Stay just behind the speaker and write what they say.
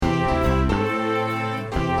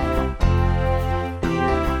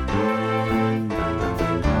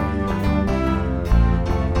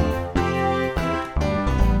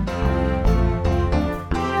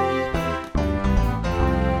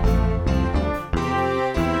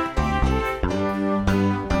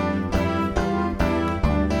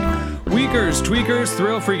Weekers, tweakers,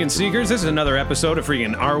 thrill freaking seekers. This is another episode of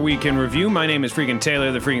freaking Our Week in Review. My name is freaking Taylor,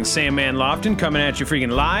 the freaking Sandman Lofton, coming at you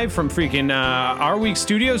freaking live from freaking Our Week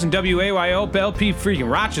Studios in WAYO, Belle P freaking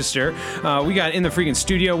Rochester. We got in the freaking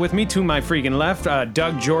studio with me to my freaking left,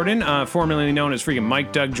 Doug Jordan, formerly known as freaking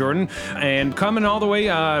Mike Doug Jordan, and coming all the way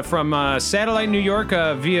from Satellite, New York,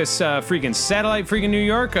 via freaking Satellite freaking New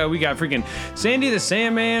York. We got freaking Sandy the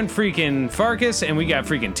Sandman freaking Farkas, and we got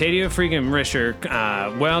freaking Tadia freaking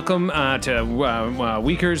Risher. Welcome to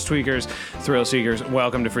Weekers, Tweakers, Thrill Seekers.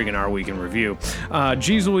 Welcome to freaking Our Week in Review.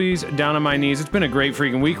 Geez Louise, down on my knees. It's been a great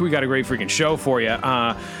freaking week. We got a great freaking show for you.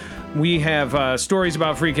 We have stories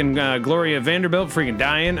about freaking Gloria Vanderbilt freaking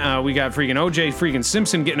dying. We got freaking OJ freaking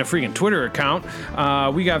Simpson getting a freaking Twitter account.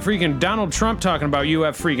 We got freaking Donald Trump talking about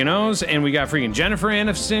UF freaking O's. And we got freaking Jennifer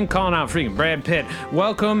Aniston calling out freaking Brad Pitt.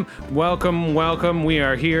 Welcome, welcome, welcome. We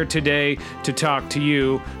are here today to talk to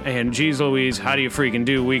you. And geez Louise, how do you freaking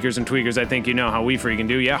do, Weekers and Tweakers? I think you know how we freaking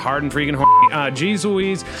do. Yeah, hard and freaking horny. Geez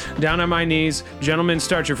Louise, down on my knees. Gentlemen,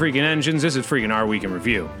 start your freaking engines. This is freaking Our Week in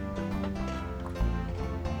Review.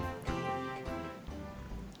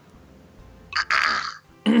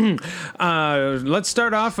 Let's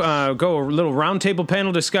start off, go a little roundtable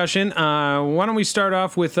panel discussion. Why don't we start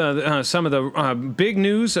off with some of the big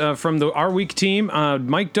news from the Our Week team.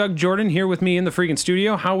 Mike Doug Jordan here with me in the freaking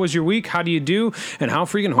studio. How was your week? How do you do? And how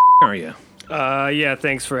freaking are you? Yeah,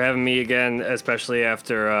 thanks for having me again, especially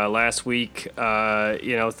after last week.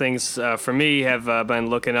 Things for me have been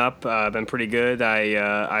looking up, been pretty good.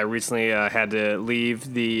 I recently had to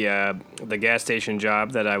leave the gas station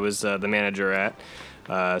job that I was the manager at.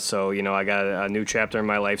 So I got a new chapter in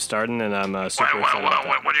my life starting, and I'm super excited.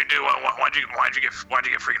 What'd you do? Why'd you get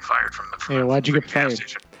freaking fired from the? Why'd you get fired?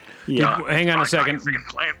 Yeah, hang on a second. Freaking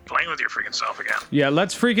playing with your freaking self again. Yeah,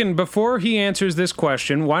 let's freaking, before he answers this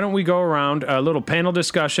question, why don't we go around a little panel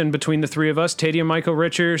discussion between the three of us, Tadia Michael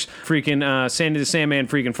Richards, freaking Sandy the Sandman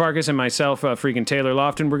freaking Farkas, and myself, freaking Taylor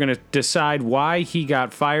Lofton. We're going to decide why he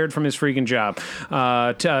got fired from his freaking job.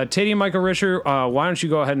 Tadia Michael Richards, why don't you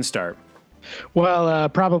go ahead and start? Well,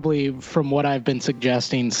 probably from what I've been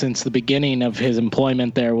suggesting since the beginning of his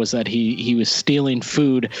employment there was that he was stealing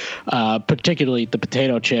food, particularly the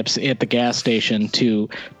potato chips at the gas station to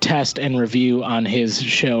test and review on his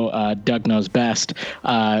show, Doug Knows Best.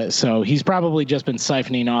 So he's probably just been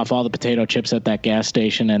siphoning off all the potato chips at that gas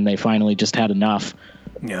station, and they finally just had enough.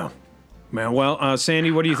 Yeah. Well, Sandy,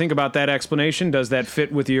 what do you think about that explanation? Does that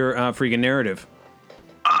fit with your freaking narrative?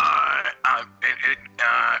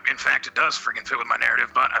 In fact, it does freaking fit with my narrative,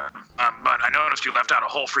 but I noticed you left out a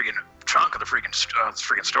whole freaking chunk of the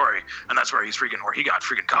freaking story, and that's where he got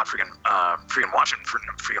freaking caught freaking watching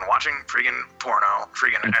porno,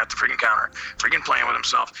 freaking at the freaking counter, freaking playing with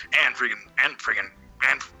himself, and playing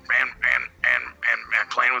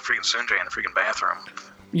with freaking Sunjay in the freaking bathroom.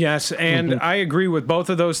 Yes, and I agree with both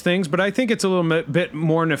of those things, but I think it's a little bit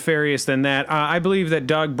more nefarious than that. I believe that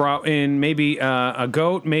Doug brought in maybe a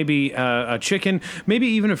goat, maybe a chicken, maybe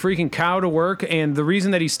even a freaking cow to work, and the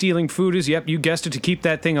reason that he's stealing food is, yep, you guessed it, to keep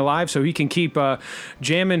that thing alive so he can keep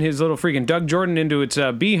jamming his little freaking Doug Jordan into its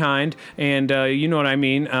behind, and you know what I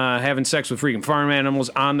mean, having sex with freaking farm animals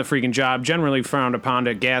on the freaking job, generally frowned upon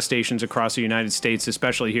at gas stations across the United States,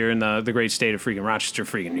 especially here in the great state of freaking Rochester,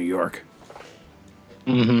 freaking New York.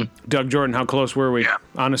 Mm-hmm. Doug Jordan, how close were we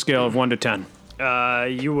on a scale of 1 to 10?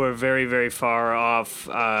 You were very, very far off.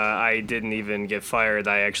 I didn't even get fired.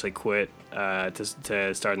 I actually quit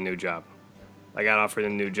to start a new job. I got offered a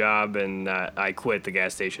new job, and I quit the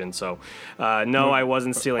gas station. So, no, I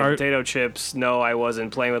wasn't stealing potato chips. No, I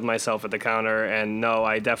wasn't playing with myself at the counter. And no,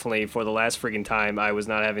 I definitely, for the last freaking time, I was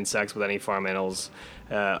not having sex with any farm animals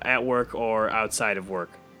at work or outside of work.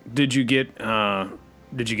 Did you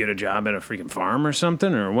get a job at a freaking farm or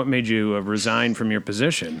something, or what made you resign from your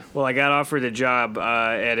position? Well, I got offered a job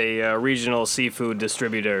at a regional seafood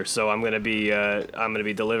distributor, so I'm gonna be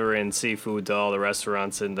delivering seafood to all the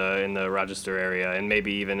restaurants in the Rochester area, and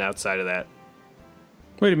maybe even outside of that.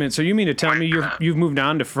 Wait a minute. So you mean to tell me you've moved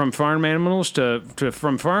on from farm animals to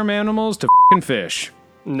f***ing fish?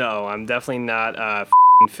 No, I'm definitely not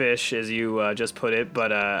fish, as you just put it,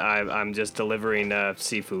 but I'm just delivering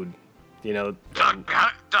seafood. You know, Doug,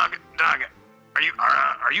 are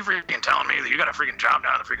you freaking telling me that you got a freaking job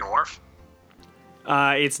down at the freaking wharf?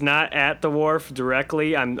 It's not at the wharf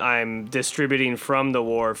directly. I'm distributing from the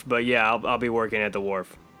wharf, but yeah, I'll be working at the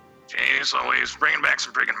wharf. Jeez Louise, bringing back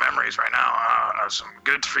some freaking memories right now. some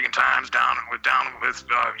good freaking times down with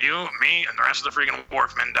you, me, and the rest of the freaking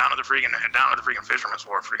wharfmen down at the freaking Fisherman's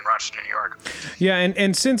Wharf, freaking Rochester, New York. Yeah,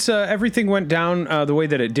 and since everything went down the way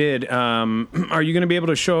that it did, are you going to be able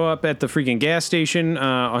to show up at the freaking gas station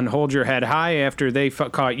and hold your head high after they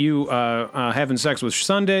caught you having sex with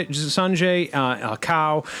Sanjay, a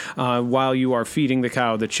cow, while you are feeding the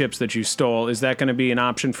cow the chips that you stole? Is that going to be an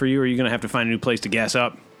option for you, or are you going to have to find a new place to gas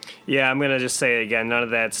up? Yeah, I'm going to just say it again. None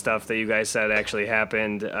of that stuff that you guys said actually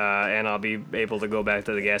happened, and I'll be able to go back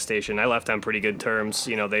to the gas station. I left on pretty good terms.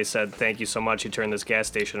 You know, they said, thank you so much. You turned this gas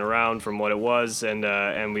station around from what it was,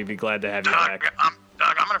 and we'd be glad to have you back.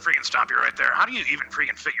 Doug, I'm going to freaking stop you right there. How do you even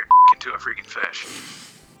freaking fit your into a freaking fish?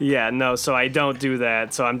 Yeah, no, so I don't do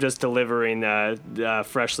that. So I'm just delivering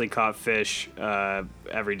freshly caught fish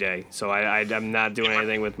every day. So I'm not doing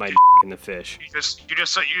anything with my in the fish. You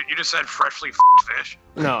just said freshly fish.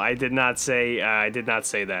 No, I did not say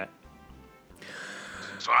that.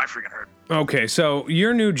 That's what I freaking heard. Okay, so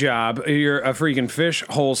your new job, you're a freaking fish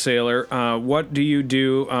wholesaler. What do you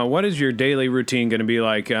do? What is your daily routine going to be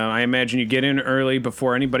like? I imagine you get in early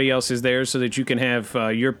before anybody else is there so that you can have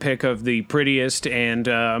your pick of the prettiest and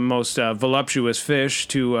most voluptuous fish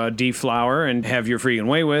to deflower and have your freaking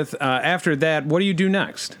way with. After that, what do you do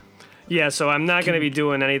next? Yeah, so I'm not going to be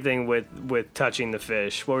doing anything with touching the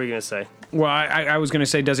fish. What were you going to say? Well, I was going to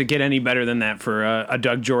say, does it get any better than that for a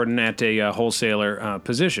Doug Jordan at a wholesaler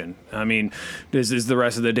position? I mean, is the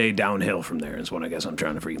rest of the day downhill from there is what I guess I'm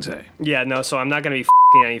trying to freaking say. Yeah, no, so I'm not going to be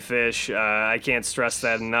f***ing any fish. I can't stress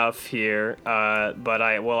that enough here. But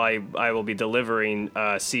I will be delivering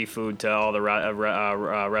seafood to all the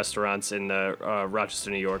restaurants in the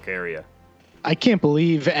Rochester, New York area. I can't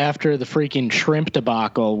believe after the freaking shrimp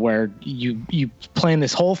debacle where you planned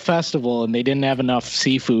this whole festival and they didn't have enough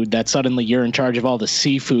seafood that suddenly you're in charge of all the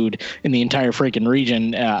seafood in the entire freaking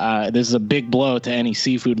region. This is a big blow to any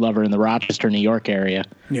seafood lover in the Rochester, New York area.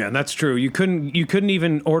 Yeah, that's true. You couldn't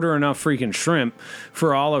even order enough freaking shrimp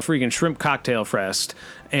for all of freaking Shrimp Cocktail Fest.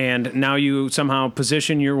 And now you somehow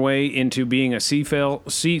position your way into being a seafood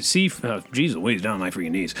freaking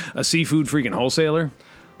wholesaler.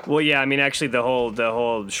 Well, yeah, I mean, actually, the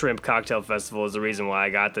whole Shrimp Cocktail Festival is the reason why I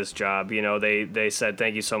got this job. You know, they said,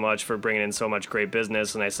 thank you so much for bringing in so much great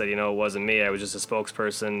business. And I said, you know, it wasn't me. I was just a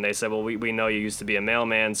spokesperson. They said, well, we know you used to be a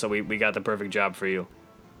mailman, so we got the perfect job for you.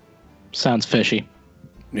 Sounds fishy.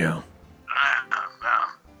 Yeah.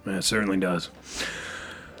 It certainly does.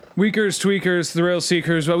 Weakers, tweakers, thrill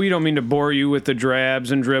seekers. Well, we don't mean to bore you with the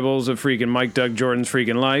drabs and dribbles of freaking Mike Doug Jordan's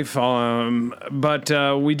freaking life. But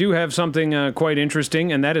we do have something quite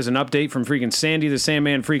interesting, and that is an update from freaking Sandy the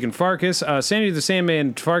Sandman freaking Farkas. Sandy the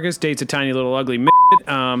Sandman Farkas dates a tiny little ugly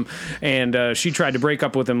and she tried to break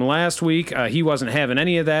up with him last week. He wasn't having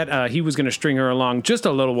any of that. He was going to string her along just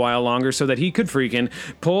a little while longer so that he could freaking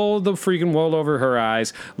pull the freaking wool over her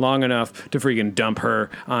eyes long enough to freaking dump her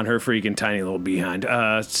on her freaking tiny little behind.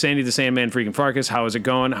 Sandy the Sandman freaking Farkas, how is it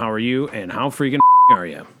going? How are you? And how freaking are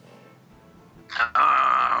you?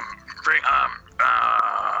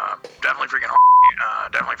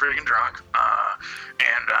 Definitely freaking drunk.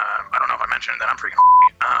 And I don't know if I mentioned that I'm freaking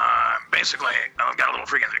basically, I've got a little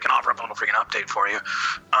freaking, can offer up a little freaking update for you.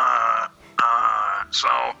 So,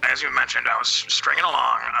 as you mentioned, I was stringing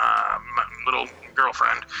along my little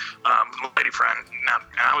girlfriend, lady friend, and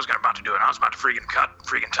I was about to do it. I was about to freaking cut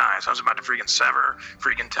freaking ties. I was about to freaking sever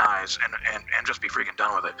freaking ties and just be freaking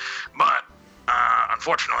done with it. But,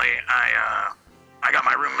 unfortunately, I got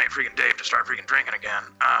my roommate freaking Dave to start freaking drinking again,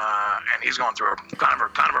 and he's going through kind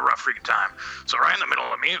of a rough freaking time. So right in the middle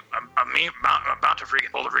of me about to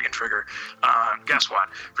freaking pull the freaking trigger, guess what?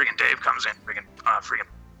 Freaking Dave comes in, freaking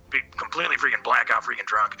completely freaking blackout, freaking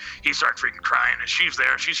drunk. He starts freaking crying, and she's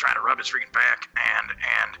there. She's trying to rub his freaking back,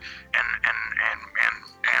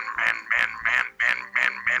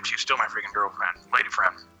 and she's still my freaking girlfriend, lady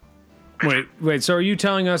friend. Wait, so are you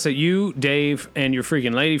telling us that you, Dave, and your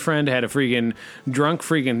freaking lady friend had a freaking drunk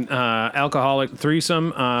freaking alcoholic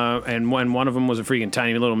threesome, and when one of them was a freaking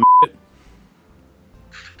tiny little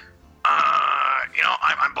You know,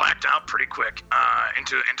 I'm blacked out pretty quick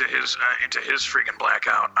into his freaking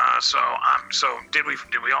blackout. So did we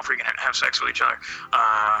all freaking have sex with each other?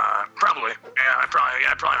 Probably. Yeah, probably.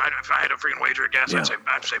 If I had to freaking wager a guess, yeah.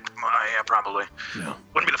 I'd say yeah, probably. Yeah.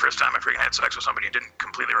 Wouldn't be the first time I freaking had sex with somebody who didn't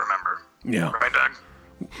completely remember. Yeah. Right, Doug?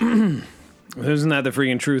 Isn't that the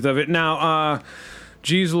freaking truth of it? Now,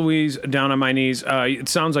 Jeez Louise, down on my knees. It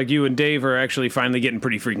sounds like you and Dave are actually finally getting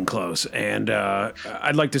pretty freaking close. And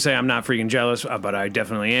I'd like to say I'm not freaking jealous, but I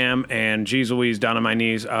definitely am. And Jeez Louise, down on my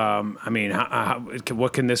knees. I mean,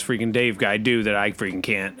 what can this freaking Dave guy do that I freaking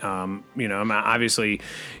can't? Obviously,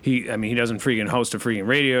 he doesn't freaking host a freaking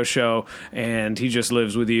radio show, and he just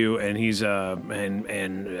lives with you. And he's and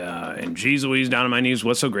Jeez Louise, down on my knees.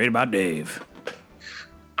 What's so great about Dave?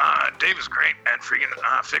 Dave is great at freaking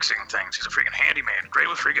fixing things. He's a freaking handyman, great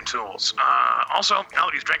with freaking tools. Also, now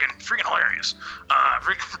that he's drinking, freaking hilarious.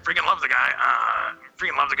 Freaking love the guy.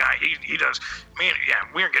 Freaking love the guy. He does. We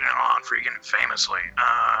are getting along freaking famously. And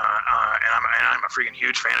I'm a freaking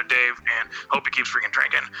huge fan of Dave, and hope he keeps freaking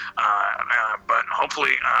drinking. But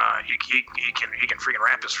hopefully he can freaking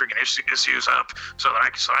wrap his freaking issues up so that I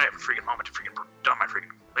have a freaking moment to freaking dump my freaking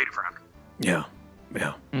lady friend. Yeah.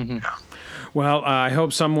 Mm-hmm. Yeah. Well, I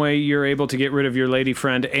hope some way you're able to get rid of your lady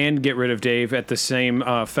friend and get rid of Dave at the same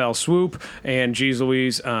fell swoop. And geez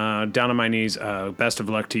Louise, down on my knees, best of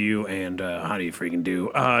luck to you, and how do you freaking do?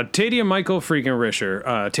 Tadia Michael freaking Risher,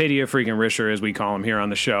 Tadia freaking Risher, as we call him here on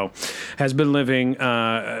the show, has been living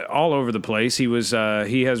all over the place.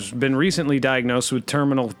 He has been recently diagnosed with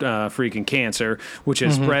terminal freaking cancer, which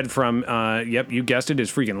has spread from, you guessed it, his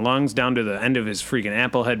freaking lungs down to the end of his freaking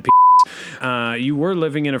apple head. You were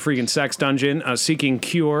living in a freaking sex dungeon, seeking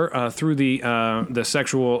cure through the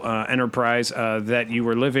sexual enterprise that you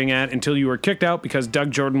were living at until you were kicked out because Doug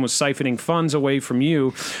Jordan was siphoning funds away from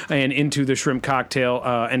you and into the shrimp cocktail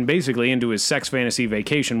and basically into his sex fantasy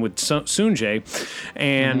vacation with Sunjay.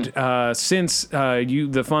 And since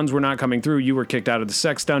the funds were not coming through, you were kicked out of the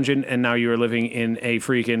sex dungeon, and now you are living in a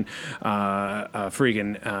freaking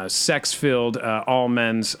sex-filled all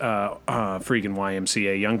men's freaking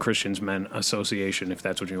YMCA, Young Christians Men Association, if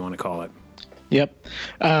that's what you want to call it. Yep.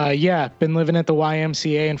 Been living at the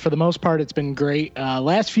YMCA, and for the most part, it's been great.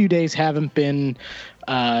 Last few days haven't been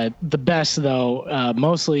the best, though,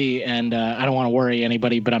 mostly, and I don't want to worry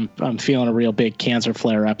anybody, but I'm feeling a real big cancer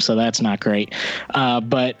flare-up, so that's not great.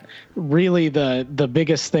 But really, the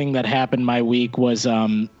biggest thing that happened my week was,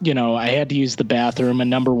 I had to use the bathroom, and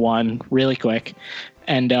number one, really quick,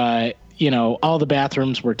 and all the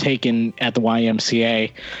bathrooms were taken at the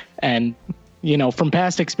YMCA. And, from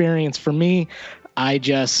past experience for me, I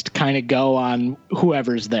just kind of go on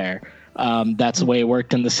whoever's there. That's the way it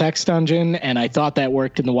worked in the sex dungeon. And I thought that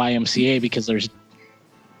worked in the YMCA because there's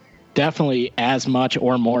definitely as much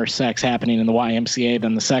or more sex happening in the YMCA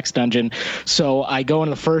than the sex dungeon. So I go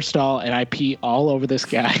in the first stall and I pee all over this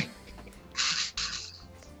guy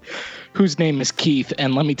whose name is Keith.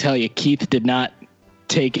 And let me tell you, Keith did not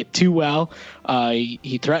take it too well.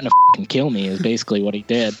 He threatened to fucking kill me is basically what he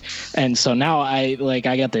did. And so now I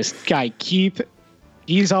got this guy Keith,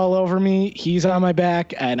 he's all over me, he's on my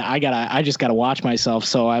back, and I just gotta watch myself.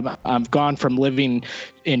 So I've gone from living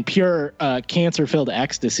in pure cancer filled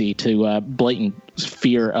ecstasy to blatant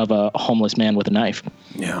fear of a homeless man with a knife.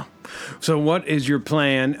 Yeah. So what is your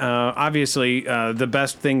plan? Obviously, the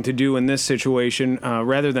best thing to do in this situation,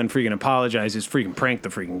 rather than freaking apologize, is freaking prank the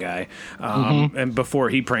freaking guy. And before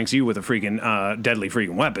he pranks you with a freaking deadly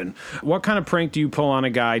freaking weapon. What kind of prank do you pull on a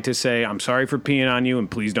guy to say, I'm sorry for peeing on you and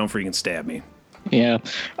please don't freaking stab me? Yeah.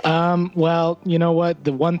 Well, you know what?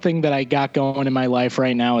 The one thing that I got going in my life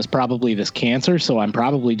right now is probably this cancer. So I'm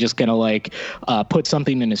probably just going to put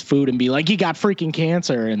something in his food and be like, you got freaking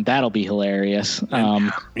cancer. And that'll be hilarious. Tell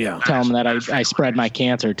him that I spread my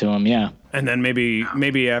cancer to him. Yeah. And then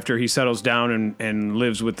maybe after he settles down and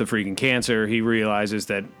lives with the freaking cancer, he realizes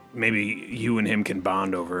that maybe you and him can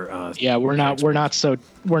bond over. We're not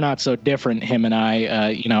so different, him and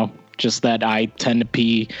I, just that I tend to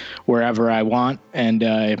pee wherever I want, and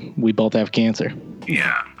we both have cancer.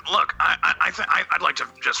 Yeah. Look, I'd like to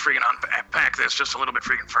just freaking unpack this just a little bit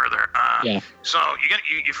freaking further. So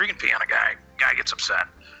you freaking pee on a guy gets upset.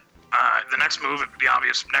 The next move, the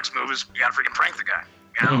obvious next move is you gotta freaking prank the guy.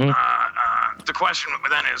 The question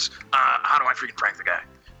then is, how do I freaking prank the guy?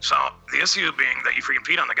 So the issue being that you freaking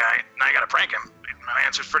peed on the guy, now you gotta prank him. My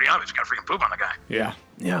answer's pretty obvious. You gotta freaking poop on the guy. Yeah.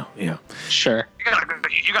 Sure.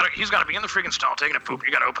 He's gotta be in the freaking stall taking a poop.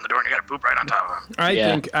 You gotta open the door and you gotta poop right on top of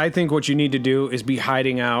him. I think what you need to do is be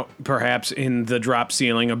hiding out, perhaps in the drop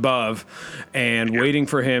ceiling above, and waiting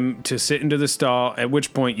for him to sit into the stall. At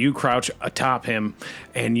which point you crouch atop him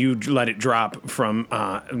and you let it drop from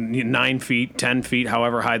 9 feet, 10 feet,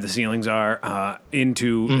 however high the ceilings are,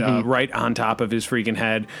 into right on top of his freaking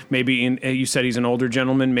head. Maybe you said he's an older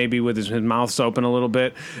gentleman, maybe with his mouth open a little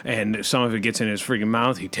bit, and some of it gets in his freaking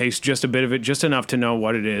mouth. He tastes just a bit of it, just enough to know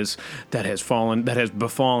what it is that has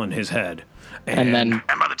befallen his head. And then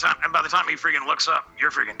And by the time he freaking looks up,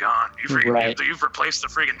 you're freaking gone. You've replaced the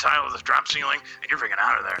freaking tile with a drop ceiling, and you're freaking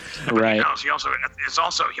out of there. But Right. he knows. He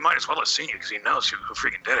might as well have seen you because he knows who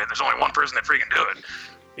freaking did it. There's only one person that freaking do it.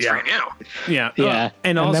 It's freaking you. Yeah. yeah,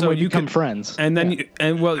 and also then we you become could, friends. And then,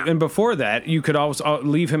 and before that, you could also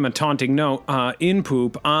leave him a taunting note in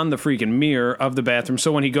poop on the freaking mirror of the bathroom.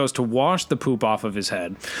 So when he goes to wash the poop off of his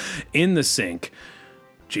head in the sink,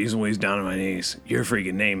 geez Louise, down on my knees, your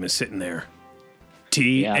freaking name is sitting there.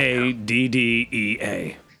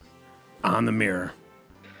 TADDEA on the mirror.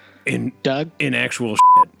 Doug? In actual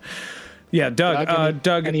shit. Yeah, Doug.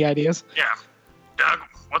 Doug. Any ideas? Yeah. Doug,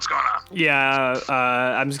 what's going on? Yeah,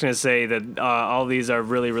 I'm just gonna say that all these are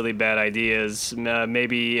really, really bad ideas.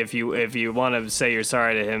 Maybe if you want to say you're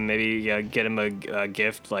sorry to him, maybe get him a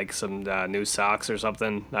gift like some new socks or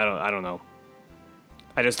something. I don't know.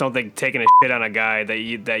 I just don't think taking a shit on a guy that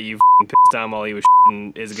you pissed on while he was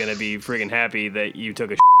shitting is gonna be freaking happy that you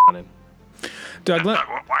took a shit on him. Doug, Doug,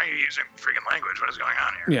 why are you using freaking language? What is going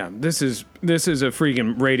on here? yeah, this is a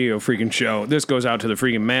freaking radio freaking show. This goes out to the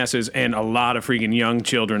freaking masses, and a lot of freaking young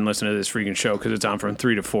children listen to this freaking show because it's on from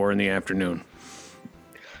 3 to 4 in the afternoon.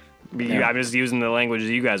 I'm just using the language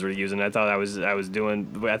that you guys were using. I thought this was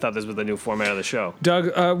the new format of the show.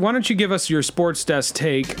 Doug, why don't you give us your sports desk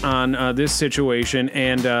take on this situation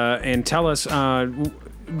and tell us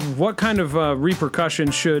what kind of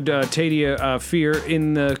repercussions should Tadia fear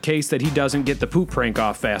in the case that he doesn't get the poop prank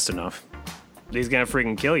off fast enough? He's gonna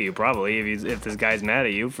freaking kill you probably if this guy's mad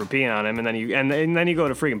at you for peeing on him, and then you go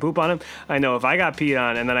to freaking poop on him. I know if I got peed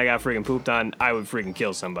on and then I got freaking pooped on, I would freaking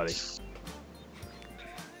kill somebody.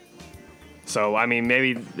 So I mean,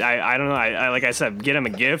 maybe I don't know. I like I said, get him a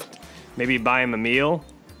gift, maybe buy him a meal.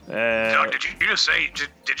 Doug, did you just say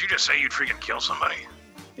you'd freaking kill somebody?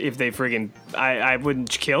 If they freaking, I wouldn't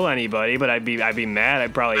kill anybody, but I'd be mad.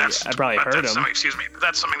 I'd probably hurt him. Excuse me, but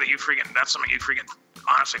that's something you freaking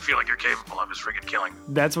honestly feel like you're capable of is freaking killing.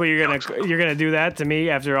 That's what you're gonna do that to me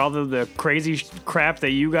after all the crazy crap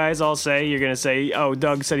that you guys all say. You're gonna say, oh,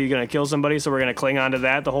 Doug said he's gonna kill somebody, so we're gonna cling on to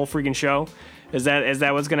that the whole freaking show. Is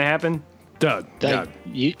that what's gonna happen? Doug.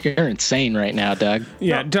 You're insane right now, Doug.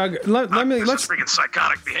 Yeah, Doug. Let's freaking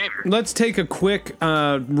psychotic behavior. Let's take a quick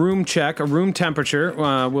room check, a room temperature.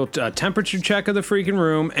 We'll temperature check of the freaking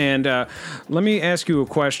room, and let me ask you a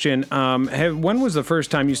question. When was the first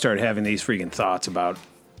time you started having these freaking thoughts about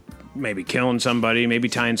maybe killing somebody, maybe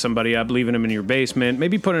tying somebody up, leaving them in your basement,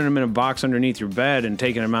 maybe putting them in a box underneath your bed and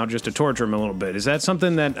taking them out just to torture them a little bit? Is that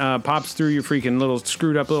something that pops through your freaking little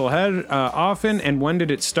screwed up little head often? And when did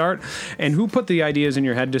it start? And who put the ideas in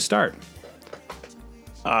your head to start?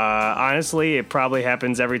 Honestly, it probably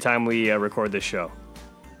happens every time we record this show.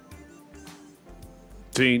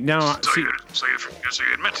 See, now... So you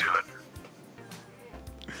admit to it.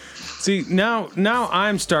 See, now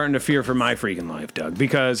I'm starting to fear for my freaking life, Doug,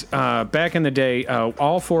 because back in the day,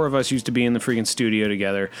 all four of us used to be in the freaking studio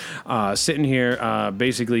together, sitting here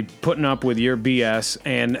basically putting up with your BS,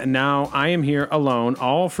 and now I am here alone,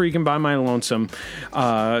 all freaking by my lonesome,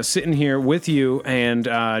 sitting here with you, and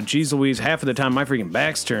geez Louise, half of the time my freaking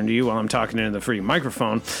back's turned to you while I'm talking into the freaking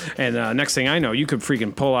microphone, and next thing I know, you could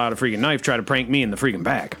freaking pull out a freaking knife, try to prank me in the freaking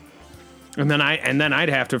back. And then I'd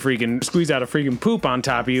have to freaking squeeze out a freaking poop on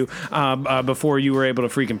top of you before you were able to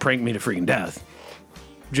freaking prank me to freaking death.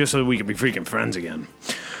 Just so that we could be freaking friends again.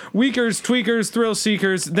 Weakers, tweakers, thrill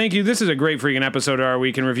seekers, thank you. This is a great freaking episode of Our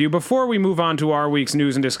Week in Review. Before we move on to our week's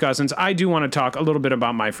news and discussions, I do want to talk a little bit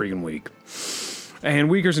about my freaking week.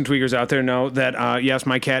 And weakers and tweakers out there know that, yes,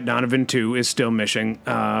 my cat Donovan, too, is still missing.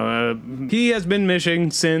 He has been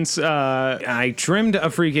missing since I trimmed a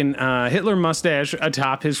freaking Hitler mustache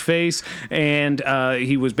atop his face, and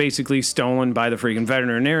he was basically stolen by the freaking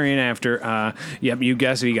veterinarian after, yep, you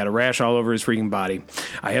guessed it, he got a rash all over his freaking body.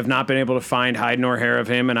 I have not been able to find hide nor hair of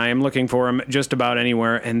him, and I am looking for him just about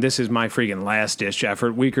anywhere, and this is my freaking last-ditch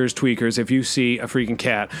effort. Weakers, tweakers, if you see a freaking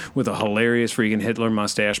cat with a hilarious freaking Hitler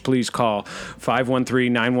mustache, please call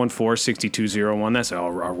 513-914-6201. That's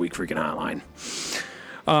our week freaking hotline.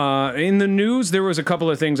 In the news, there was a couple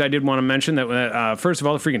of things I did want to mention. That first of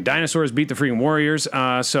all, the freaking Dinosaurs beat the freaking Warriors.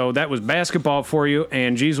 So that was basketball for you.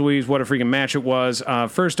 And geez Louise, what a freaking match it was.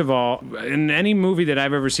 First of all, in any movie that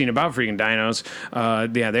I've ever seen about freaking dinos,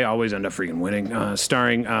 yeah, they always end up freaking winning.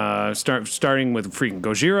 Starting with freaking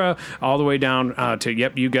Gojira all the way down to,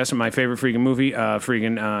 yep, you guessed it, my favorite freaking movie,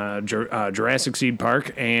 Jurassic Seed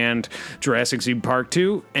Park and Jurassic Seed Park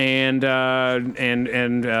 2, and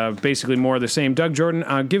basically more of the same. Doug Jordan,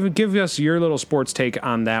 give us your little sports take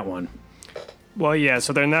on that one. Well, yeah,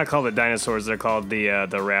 so they're not called the dinosaurs; they're called the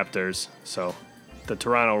raptors. So The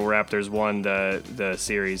Toronto Raptors won the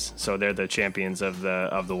series, so they're the champions of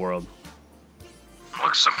the world.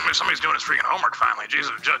 Look, somebody's doing his freaking homework finally. Jesus,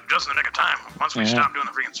 just in the nick of time. Once we stop doing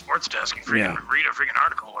the freaking sports desk and freaking read a freaking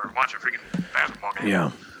article or watch a freaking basketball game.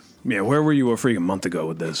 Yeah. Yeah, where were you a freaking month ago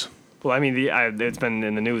with this? Well, I mean, it's been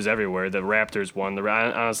in the news everywhere. The Raptors won.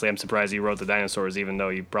 Honestly, I'm surprised you wrote the dinosaurs, even though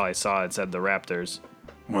you probably saw it said the Raptors.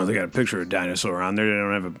 Well, they got a picture of a dinosaur on there.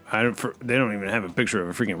 They don't even have a picture of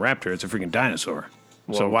a freaking raptor. It's a freaking dinosaur.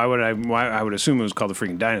 Well, so why I would assume it was called a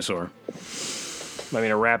freaking dinosaur. I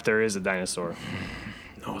mean, a raptor is a dinosaur.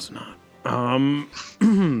 No, it's not.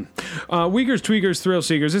 Weakers, Tweakers, Thrill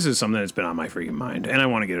Seekers. This is something that's been on my freaking mind, and I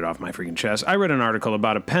want to get it off my freaking chest. I read an article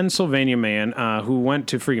about a Pennsylvania man who went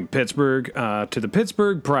to freaking Pittsburgh to the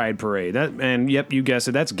Pittsburgh Pride Parade. And yep, you guessed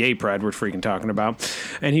it, that's gay pride we're freaking talking about.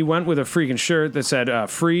 And he went with a freaking shirt that said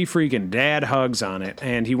 "Free freaking Dad Hugs" on it,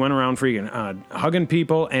 and he went around freaking hugging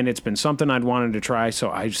people. And it's been something I'd wanted to try,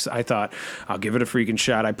 so I thought I'll give it a freaking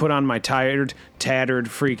shot. I put on my tattered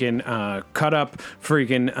freaking cut up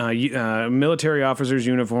freaking military officer's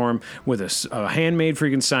uniform with a handmade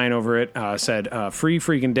freaking sign over it, said "Free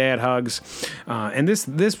freaking Dad Hugs," and this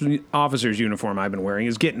officer's uniform I've been wearing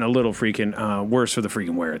is getting a little freaking worse for the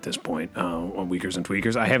freaking wear at this point on Weakers and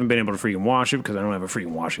Tweakers. I haven't been able to freaking wash it because I don't have a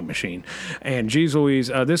freaking washing machine, and geez Louise,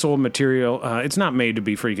 this old material, it's not made to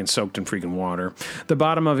be freaking soaked in freaking water. The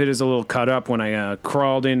bottom of it is a little cut up when I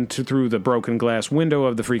crawled through the broken glass window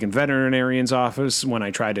of the freaking veterinarian's office when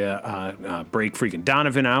I tried to break freaking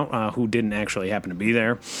Donovan out, who didn't actually happen to be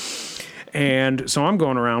there. And so I'm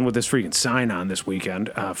going around with this freaking sign on this weekend,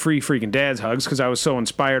 "Free freaking Dad's Hugs," because I was so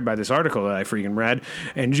inspired by this article that I freaking read.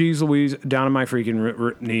 And geez Louise, down on my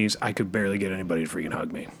freaking knees, I could barely get anybody to freaking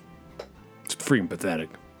hug me. It's freaking pathetic.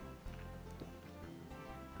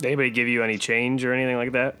 Did anybody give you any change or anything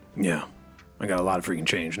like that? Yeah. I got a lot of freaking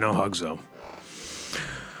change. No hugs, though.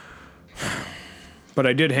 But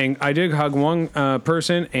I did hug one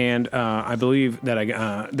person, and I believe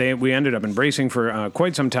that we ended up embracing for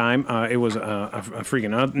quite some time. It was a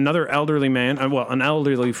freaking another elderly man, an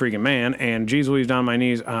elderly freaking man, and geez Louise, down on my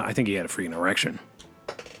knees, I think he had a freaking erection.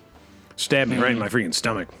 Stabbed me right in my freaking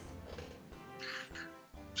stomach.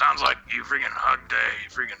 Sounds like you freaking hugged a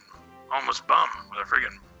freaking homeless bum with a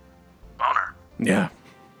freaking boner. Yeah.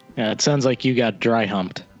 Yeah, it sounds like you got dry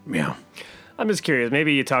humped. Yeah. I'm just curious.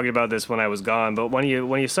 Maybe you talked about this when I was gone, but when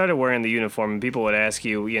you started wearing the uniform, and people would ask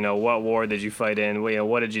you, what war did you fight in?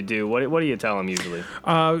 What did you do? What do you tell them usually?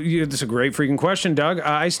 That's a great freaking question, Doug.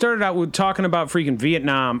 I started out with talking about freaking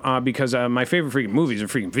Vietnam because my favorite freaking movies are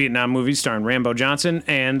freaking Vietnam movies starring Rambo Johnson,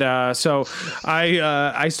 and so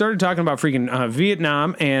I started talking about freaking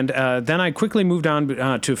Vietnam, and then I quickly moved on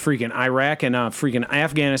to freaking Iraq and freaking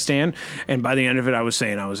Afghanistan, and by the end of it, I was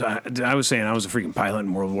saying I was a freaking pilot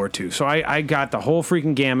in World War II. So I got the whole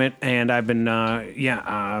freaking gamut, and I've been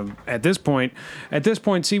at this point,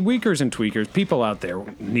 see, Weakers and Tweakers, people out there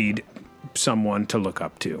need someone to look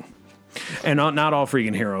up to, and not all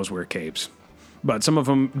freaking heroes wear capes, but some of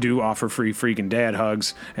them do offer free freaking dad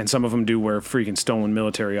hugs, and some of them do wear freaking stolen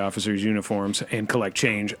military officers' uniforms and collect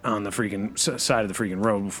change on the freaking side of the freaking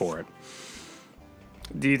road before it.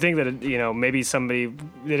 Do you think that, maybe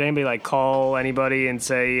did anybody call anybody and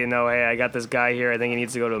say, hey, I got this guy here, I think he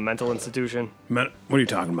needs to go to a mental institution? What are you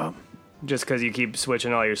talking about? Just because you keep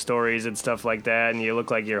switching all your stories and stuff like that, and you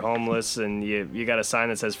look like you're homeless, and you got a sign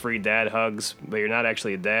that says "Free Dad Hugs," but you're not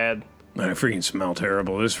actually a dad. I freaking smell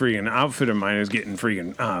terrible. This freaking outfit of mine is getting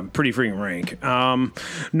freaking pretty freaking rank.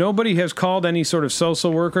 Nobody has called any sort of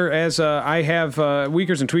social worker, as I have.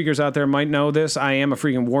 Weakers and Tweakers out there might know this. I am a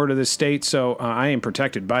freaking ward of this state, so I am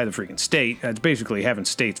protected by the freaking state. It's basically having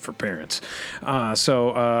states for parents.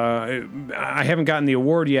 So I haven't gotten the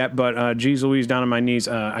award yet, but geez Louise, down on my knees,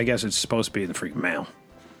 I guess it's supposed to be in the freaking mail.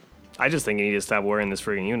 I just think you need to stop wearing this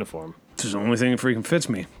freaking uniform. It's the only thing that freaking fits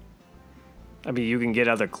me. I mean, you can get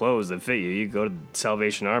other clothes that fit you. You go to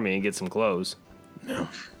Salvation Army and get some clothes. No.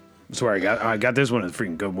 That's where I got this one at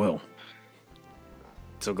freaking Goodwill.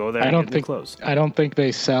 So go there and get the clothes. I don't think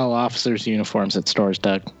they sell officers' uniforms at stores,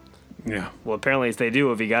 Doug. Yeah. Well, apparently they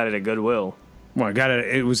do if you got it at Goodwill. Well, I got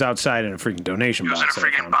it. It was outside in a freaking donation box. It was in a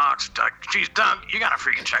freaking box, Doug. Jeez, Doug, you gotta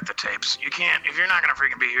freaking check the tapes. You can't, if you're not gonna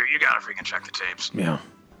freaking be here, you gotta freaking check the tapes. Yeah.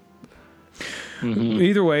 Mm-hmm.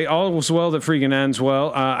 Either way, all was well that freaking ends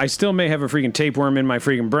well. I still may have a freaking tapeworm in my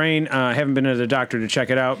freaking brain. I haven't been to the doctor to check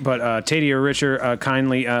it out, but Tadia Richer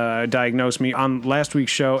kindly diagnosed me on last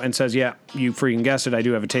week's show and says, yeah, you freaking guessed it, I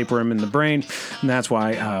do have a tapeworm in the brain, and that's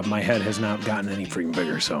why my head has not gotten any freaking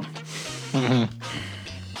bigger, so.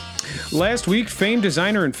 Mm-hmm. Last week, famed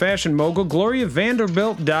designer and fashion mogul Gloria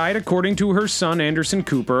Vanderbilt died, according to her son Anderson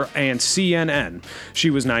Cooper and CNN. She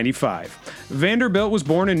was 95. Vanderbilt was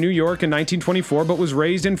born in New York in 1924, but was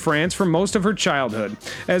raised in France for most of her childhood.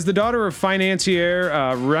 As the daughter of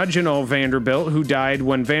financier Reginald Vanderbilt, who died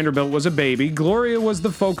when Vanderbilt was a baby, Gloria was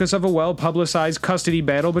the focus of a well-publicized custody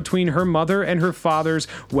battle between her mother and her father's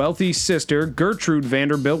wealthy sister, Gertrude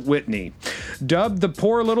Vanderbilt Whitney. Dubbed the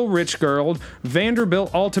poor little rich girl,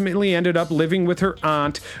 Vanderbilt ultimately ended up living with her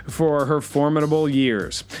aunt for her formidable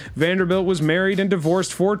years. Vanderbilt was married and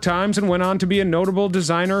divorced 4 times and went on to be a notable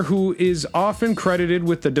designer who is often credited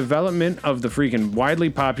with the development of the freaking widely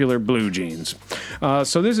popular blue jeans.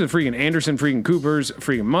 So this is freaking Anderson freaking Cooper's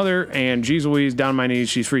freaking mother, and geez Louise, down my knees,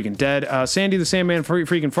 she's freaking dead. Sandy the Sandman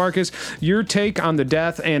freaking Farkas, your take on the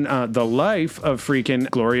death and the life of freaking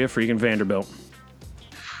Gloria freaking Vanderbilt.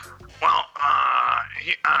 Well,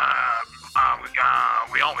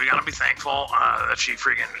 we gotta be thankful that she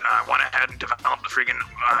freaking went ahead and developed the freaking,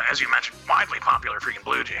 as you mentioned, widely popular freaking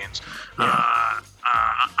blue jeans. Yeah.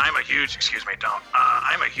 I'm a huge,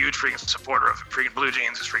 I'm a huge freaking supporter of freaking blue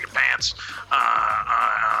jeans as freaking pants.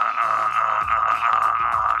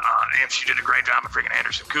 And she did a great job of freaking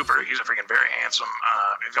Anderson Cooper. He's a freaking very handsome,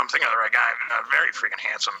 if I'm thinking of the right guy, very freaking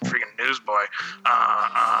handsome freaking newsboy.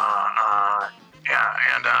 Yeah,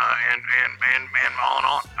 and all in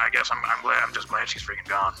all, I guess I'm just glad she's freaking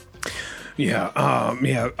gone.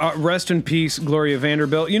 Yeah. Rest in peace, Gloria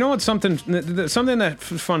Vanderbilt. You know what's something that's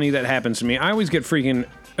funny that happens to me? I always get freaking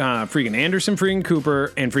Anderson freaking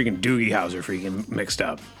Cooper and freaking Doogie Howser freaking mixed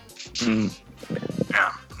up.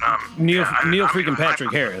 Yeah. Neil freaking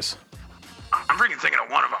Patrick Harris. I'm freaking thinking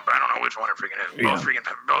of one of them, but I don't know which one it freaking is.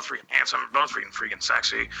 Both freaking handsome, both freaking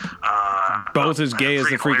sexy. Both as gay as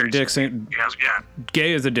the freaking Dixon. Yeah.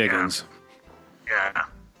 Gay as the Dickens. Yeah.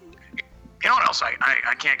 You know what else I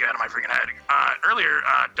can't get out of my freaking head? Earlier,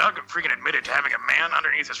 Doug freaking admitted to having a man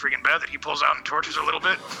underneath his freaking bed that he pulls out and tortures a little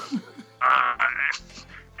bit.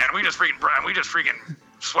 And we just freaking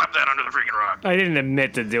swept that under the freaking rug. I didn't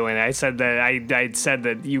admit to doing it. I said that I said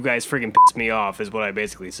that you guys freaking pissed me off is what I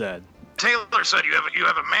basically said. Taylor said you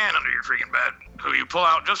have a man under your freaking bed who you pull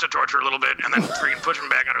out just to torture a little bit and then freaking push him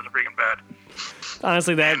back under the freaking bed.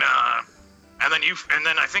 Honestly, that. And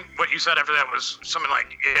then I think what you said after that was something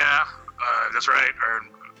like, yeah, that's right, or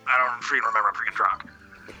I don't freaking remember. I'm freaking drunk.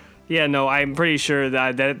 Yeah, no, I'm pretty sure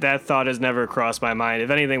that thought has never crossed my mind.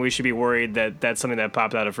 If anything, we should be worried that that's something that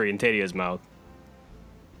popped out of freaking Tadia's mouth.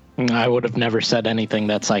 I would have never said anything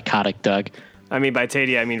that psychotic, Doug. I mean, by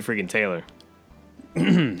Tadia, I mean freaking Taylor.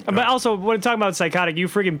 But also, when I'm talking about psychotic, you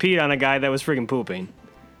freaking peed on a guy that was freaking pooping.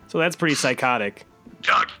 So that's pretty psychotic.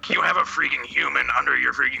 Doug, you have a freaking human under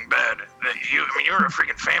your freaking bed. You're a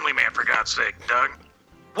freaking family man, for God's sake, Doug.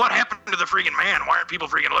 What happened to the freaking man? Why aren't people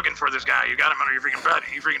freaking looking for this guy? You got him under your freaking bed.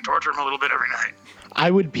 You freaking torture him a little bit every night.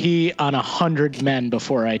 I would pee on 100 men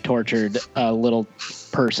before I tortured a little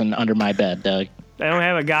person under my bed, Doug. I don't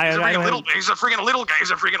have a guy. He's a freaking little guy.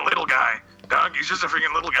 He's a freaking little guy, Doug. He's just a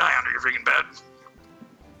freaking little guy under your freaking bed.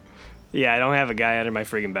 Yeah, I don't have a guy under my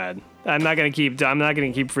freaking bed. I'm not gonna keep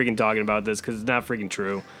freaking talking about this because it's not freaking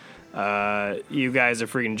true. You guys are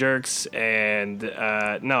freaking jerks, and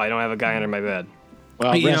no, I don't have a guy under my bed.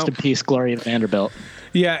 Well, rest in peace, Gloria Vanderbilt.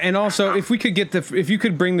 Yeah, and also if you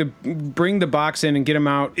could bring the box in and get him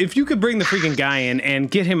out, if you could bring the freaking guy in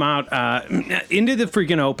and get him out into the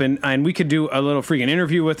freaking open, and we could do a little freaking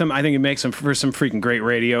interview with him, I think it makes him for some freaking great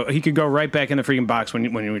radio. He could go right back in the freaking box when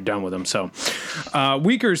you're done with him. So,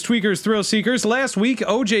 Weakers, Tweakers, Thrill Seekers. Last week,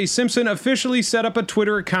 O.J. Simpson officially set up a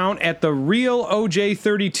Twitter account at the real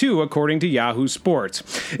OJ32, according to Yahoo Sports.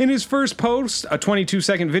 In his first post, a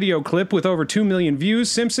 22-second video clip with over 2 million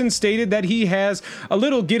views, Simpson stated that he has a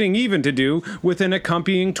little getting even to do with an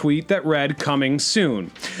accompanying tweet that read, "Coming soon."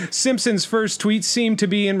 Simpson's first tweet seemed to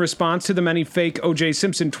be in response to the many fake O.J.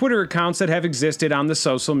 Simpson Twitter accounts that have existed on the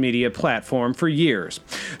social media platform for years.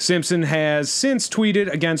 Simpson has since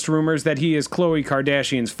tweeted against rumors that he is Khloe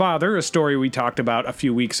Kardashian's father, a story we talked about a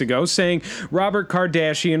few weeks ago, saying, "Robert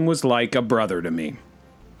Kardashian was like a brother to me."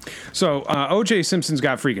 So O.J. Simpson's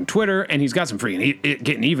got freaking Twitter, and he's got some freaking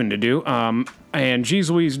getting even to do. And geez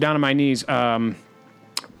Louise, down on my knees.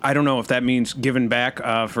 I don't know if that means giving back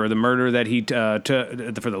for the murder that he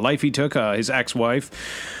for the life he took, his ex-wife.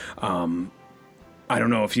 I don't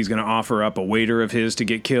know if he's going to offer up a waiter of his to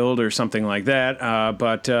get killed or something like that.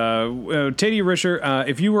 But Tadia Risher,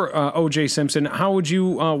 if you were O.J. Simpson, how would you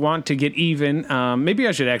want to get even? Maybe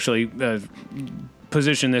I should actually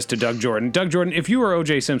position this to Doug Jordan. Doug Jordan, if you were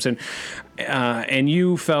O.J. Simpson and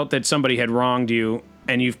you felt that somebody had wronged you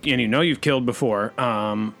and you know you've killed before,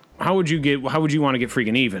 how would you want to get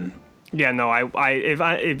freaking even? Yeah, no,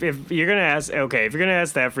 if you're gonna ask, okay, if you're gonna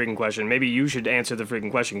ask that freaking question, maybe you should answer the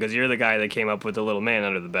freaking question because you're the guy that came up with the little man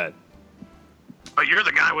under the bed. But you're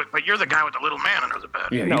the guy with the little man under the bed.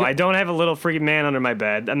 Yeah, No, I don't have a little freaking man under my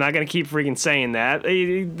bed. I'm not gonna keep freaking saying that.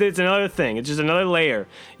 It's another thing. It's just another layer.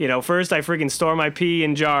 First I freaking store my pee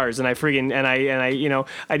in jars, and I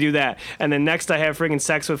I do that, and then next I have freaking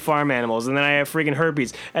sex with farm animals, and then I have freaking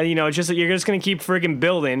herpes, and it's just you're just gonna keep freaking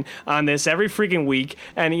building on this every freaking week,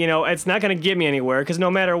 and it's not gonna get me anywhere because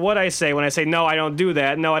no matter what I say, when I say no, I don't do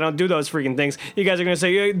that, no, I don't do those freaking things, you guys are gonna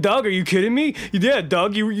say, hey, Doug, are you kidding me? Yeah,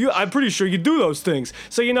 Doug, you I'm pretty sure you do those things.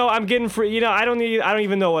 So I'm getting free. I don't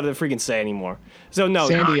even know what to freaking say anymore. So no.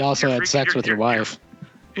 Sandy also had sex with your wife.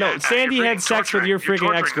 No, Sandy had sex with your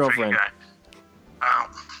freaking ex-girlfriend.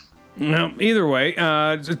 No, either way,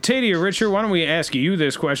 Tady or Richard, why don't we ask you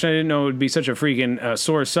this question? I didn't know it would be such a freaking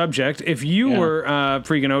sore subject. If you were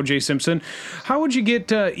freaking O.J. Simpson, how would you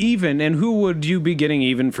get even, and who would you be getting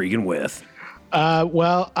even freaking with?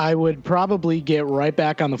 Well, I would probably get right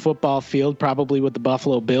back on the football field, probably with the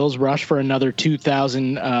Buffalo Bills, rush for another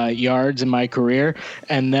 2,000 yards in my career,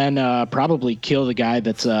 and then probably kill the guy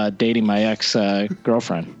that's dating my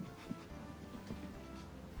ex-girlfriend.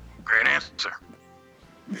 Great answer.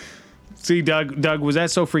 See, Doug, was that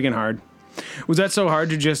so freaking hard? Was that so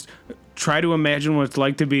hard to just try to imagine what it's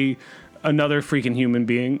like to be another freaking human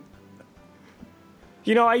being?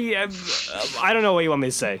 I don't know what you want me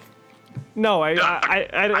to say. No, I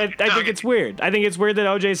think it's weird. I think it's weird that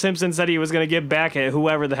O.J. Simpson said he was going to get back at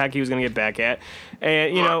whoever the heck he was going to get back at.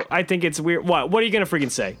 And, I think it's weird. What are you going to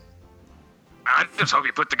freaking say? I just hope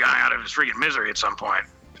you put the guy out of his freaking misery at some point.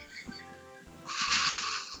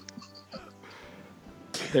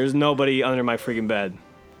 There's nobody under my freaking bed.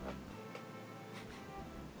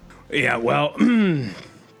 Yeah, well,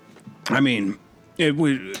 I mean...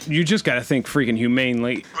 you just got to think freaking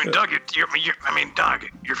humanely. I mean, Doug,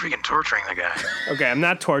 you're freaking torturing the guy. Okay, I'm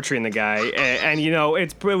not torturing the guy, and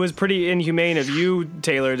it was pretty inhumane of you,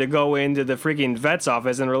 Taylor, to go into the freaking vet's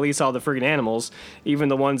office and release all the freaking animals, even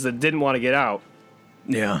the ones that didn't want to get out.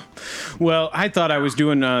 Yeah. Well, I thought I was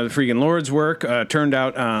doing the freaking Lord's work. Turned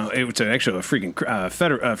out it was actually a freaking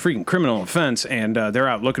freaking criminal offense, and they're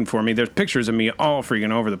out looking for me. There's pictures of me all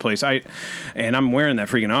freaking over the place. And I'm wearing that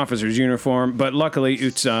freaking officer's uniform, but luckily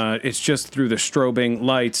it's just through the strobing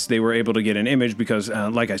lights they were able to get an image because,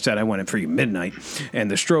 like I said, I went at freaking midnight, and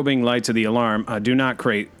the strobing lights of the alarm do not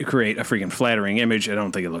create a freaking flattering image. I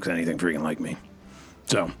don't think it looks anything freaking like me.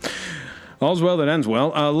 So... all's well that ends well.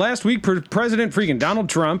 Last week, President freaking Donald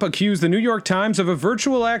Trump accused the New York Times of a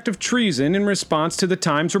virtual act of treason in response to the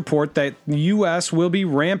Times report that the U.S. will be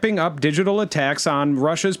ramping up digital attacks on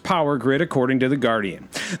Russia's power grid, according to The Guardian.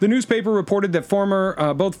 The newspaper reported that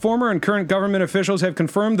both former and current government officials have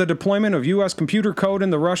confirmed the deployment of U.S. computer code in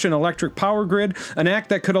the Russian electric power grid, an act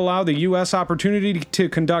that could allow the U.S. opportunity to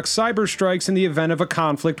conduct cyber strikes in the event of a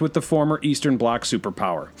conflict with the former Eastern Bloc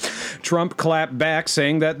superpower. Trump clapped back,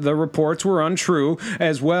 saying that the reports were untrue,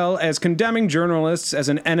 as well as condemning journalists as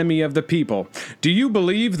an enemy of the people. Do you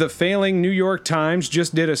believe the failing New York Times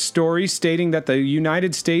just did a story stating that the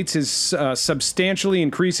United States is substantially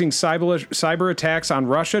increasing cyber attacks on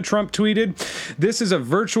Russia? Trump tweeted, "This is a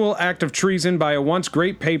virtual act of treason by a once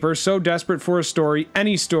great paper so desperate for a story,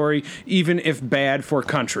 any story, even if bad for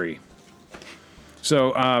country."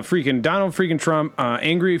 So, freaking Donald freaking Trump,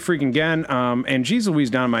 angry freaking again, and geez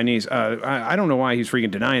Louise down on my knees. I don't know why he's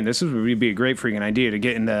freaking denying this. This would be a great freaking idea to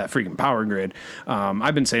get into that freaking power grid.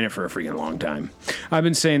 I've been saying it for a freaking long time. I've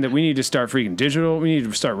been saying that we need to start freaking digital. We need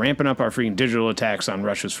to start ramping up our freaking digital attacks on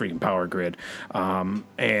Russia's freaking power grid. And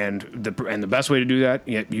the best way to do that,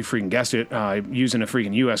 you freaking guessed it, using a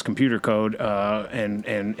freaking U.S. computer code and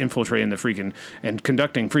infiltrating the freaking and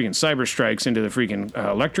conducting freaking cyber strikes into the freaking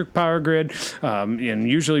electric power grid. And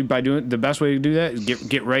usually by doing the best way to do that is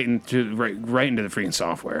get right into the freaking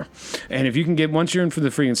software. And if you can once you're in for the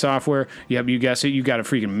freaking software, you guess it, you got a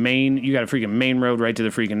freaking main road right to the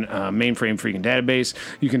freaking mainframe freaking database.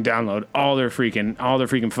 You can download all their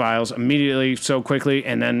freaking files immediately so quickly,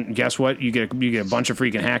 and then guess what? You get a bunch of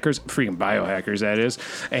freaking hackers, freaking biohackers that is,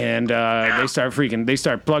 and they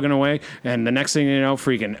start plugging away, and the next thing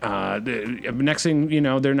you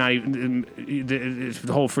know, they're not even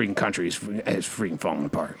the whole freaking country is freaking falling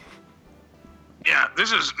apart. Yeah,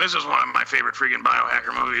 this is one of my favorite freaking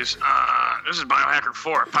biohacker movies. This is Biohacker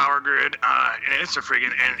 4, Power Grid, and it's a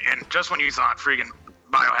freaking and just when you thought freaking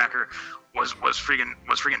Biohacker was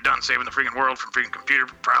freaking done saving the freaking world from freaking computer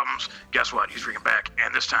problems. Guess what? He's freaking back,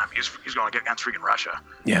 and this time he's going against freaking Russia.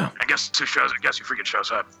 Yeah. And guess who freaking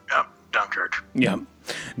shows up? Yep, Dunkirk. Yep.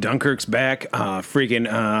 Dunkirk's back. And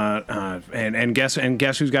guess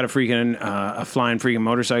who's got a freaking a flying freaking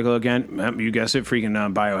motorcycle again? Yep, you guessed it,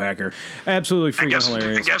 freaking biohacker. Absolutely freaking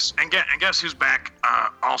hilarious. And guess who's back?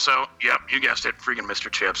 Also, yep, you guessed it, freaking Mr.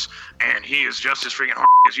 Chips, and he is just as freaking horny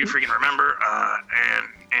as you freaking remember.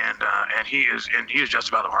 And he is just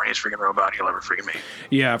about the horniest freaking robot you'll ever freaking meet.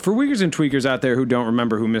 Yeah, for Uyghurs and Tweakers out there who don't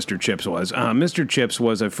remember who Mr. Chips was, Mr. Chips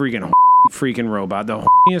was a freaking robot, the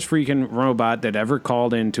horniest freaking robot that ever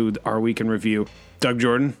called into our Week in Review. Doug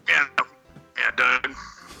Jordan? Yeah, Doug.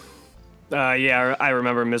 Yeah, I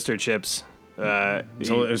remember Mr. Chips. It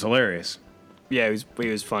was hilarious. Yeah, he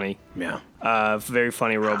was funny. Yeah. Very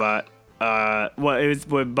funny robot. What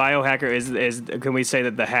Biohacker is? Can we say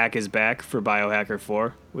that the hack is back for Biohacker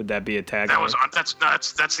 4? Would that be a tagline? That's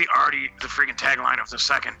the freaking tagline of the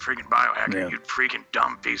second freaking Biohacker. Yeah. You freaking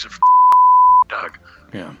dumb piece of Doug.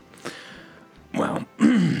 Yeah. Well,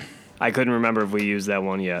 I couldn't remember if we used that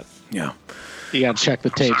one yet. yeah. You got to check the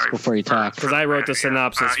tapes before you talk. Because I wrote the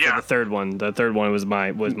synopsis for the third one. The third one was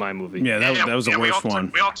my movie. Yeah, that was the worst one.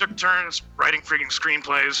 We all took turns writing freaking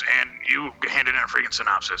screenplays, and you handed in a freaking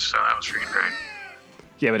synopsis, so that was freaking great.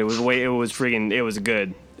 Yeah, but it was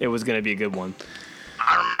good. It was gonna be a good one.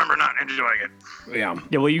 I remember not enjoying it. Yeah.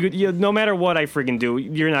 Yeah, well, you no matter what I freaking do,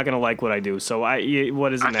 you're not gonna like what I do. So what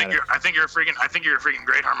does it matter? I think you're a freaking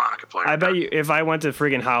great harmonica player. I bet you if I went to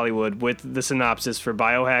freaking Hollywood with the synopsis for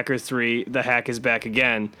Biohacker 3, the hack is back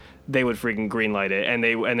again, they would freaking greenlight it, and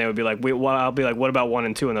they would be like, I'll be like, what about 1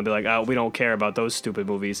 and 2? And they'll be like, oh, we don't care about those stupid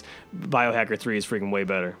movies. Biohacker 3 is freaking way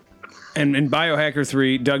better. And in Biohacker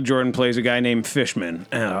 3, Doug Jordan plays a guy named Fishman,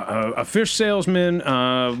 a fish salesman,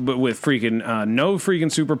 but with freaking no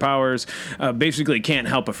freaking superpowers. Basically, can't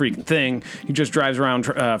help a freaking thing. He just drives around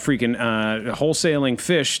freaking wholesaling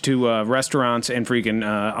fish to restaurants and freaking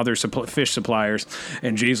other fish suppliers.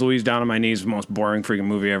 And geez Louise, down on my knees, the most boring freaking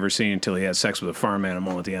movie I've ever seen until he has sex with a farm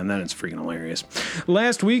animal at the end. Then it's freaking hilarious.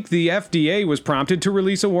 Last week, the FDA was prompted to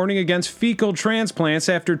release a warning against fecal transplants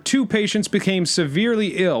after 2 patients became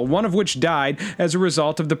severely ill, one of which died as a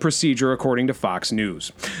result of the procedure, according to Fox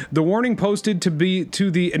News. The warning posted to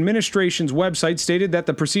the administration's website stated that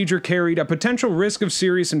the procedure carried a potential risk of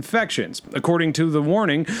serious infections. According to the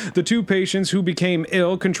warning, the 2 patients who became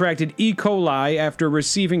ill contracted E. coli after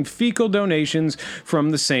receiving fecal donations from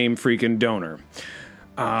the same freaking donor.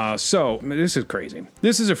 So this is crazy.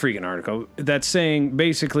 This is a freaking article that's saying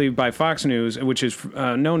basically by Fox News, which is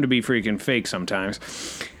known to be freaking fake sometimes.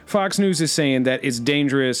 Fox News is saying that it's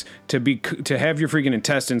dangerous to have your freaking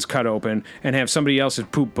intestines cut open and have somebody else's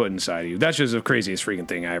poop put inside of you. That's just the craziest freaking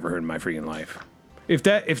thing I ever heard in my freaking life. If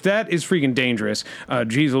that is freaking dangerous,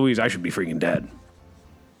 geez Louise, I should be freaking dead.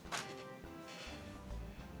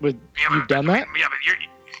 You've done that? Yeah, but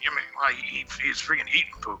he's freaking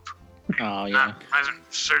eating poop. Oh yeah.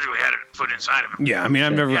 Hasn't surgically had it put inside of him. Yeah, I mean,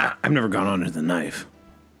 I've never gone under the knife.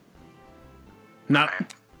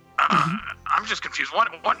 Not. I'm just confused.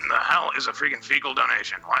 What in the hell is a freaking fecal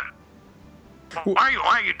donation? Why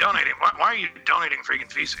are you donating? Why are you donating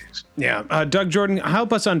freaking feces? Yeah, Doug Jordan,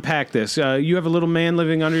 help us unpack this. You have a little man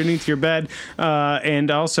living underneath your bed,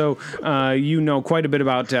 and also you know quite a bit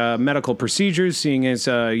about medical procedures, seeing as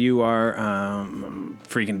you are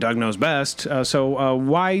freaking Doug knows best. So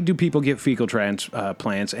why do people get fecal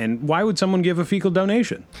transplants, and why would someone give a fecal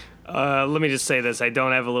donation? Let me just say this. I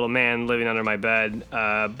don't have a little man living under my bed,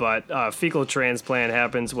 but fecal transplant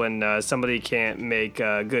happens when somebody can't make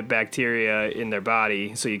good bacteria in their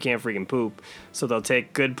body, so you can't freaking poop. So they'll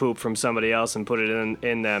take good poop from somebody else and put it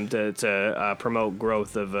in them to promote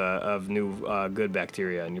growth of new good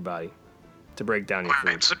bacteria in your body, to break down your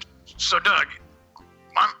food. So Doug,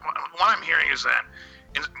 what I'm hearing is that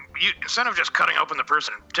instead of just cutting open the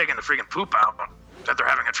person and taking the freaking poop out, that they're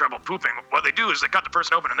having a trouble pooping, what they do is they cut the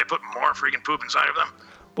person open and they put more freaking poop inside of them.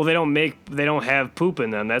 Well, they don't have poop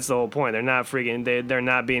in them. That's the whole point. They're not they're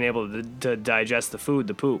not being able to digest the food,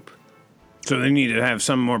 the poop. So they need to have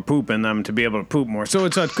some more poop in them to be able to poop more. So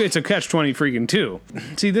it's a catch-20 freaking 2.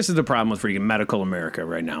 See, this is the problem with freaking medical America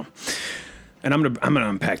right now. And I'm gonna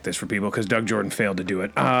unpack this for people because Doug Jordan failed to do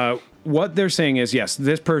it. What they're saying is, yes,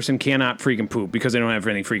 this person cannot freaking poop because they don't have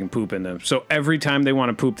any freaking poop in them. So every time they want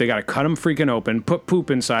to poop, they got to cut them freaking open, put poop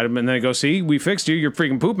inside them, and then they go, see, we fixed you, you're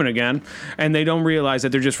freaking pooping again. And they don't realize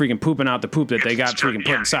that they're just freaking pooping out the poop that they got freaking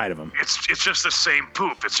put inside of them. It's just the same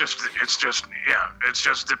poop. It's just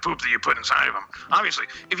the poop that you put inside of them. Obviously,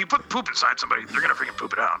 if you put poop inside somebody, they're gonna freaking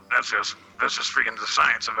poop it out. That's just freaking the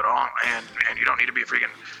science of it all. And you don't need to be freaking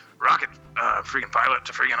rocket freaking pilot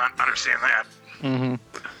to freaking understand that.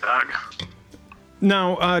 Doug.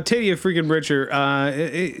 Now, Tadia freaking Richer,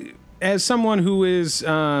 as someone who is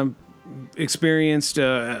experienced,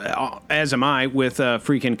 as am I, with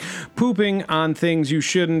freaking pooping on things you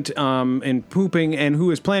shouldn't, and pooping, and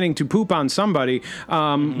who is planning to poop on somebody,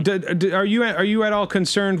 are you at all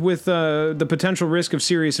concerned with the potential risk of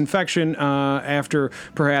serious infection after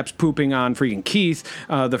perhaps pooping on freaking Keith,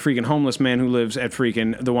 the freaking homeless man who lives at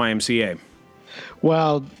freaking the YMCA?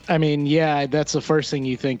 Well, I mean, yeah, that's the first thing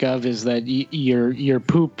you think of is that your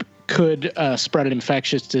poop could spread an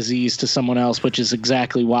infectious disease to someone else, which is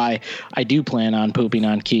exactly why I do plan on pooping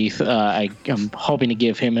on Keith. I'm hoping to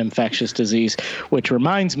give him infectious disease, which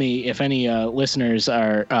reminds me, if any listeners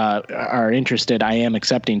are interested, I am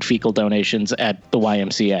accepting fecal donations at the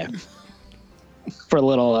YMCA for a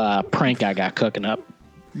little prank I got cooking up.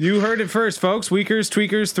 You heard it first, folks. Weakers,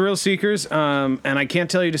 tweakers, thrill seekers. And I can't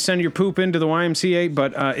tell you to send your poop into the YMCA,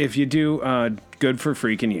 but if you do, good for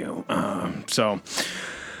freaking you.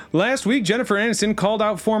 Last week, Jennifer Aniston called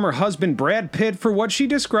out former husband Brad Pitt for what she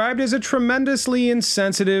described as a tremendously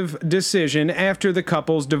insensitive decision after the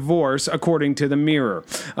couple's divorce, according to The Mirror.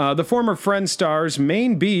 The former Friends star's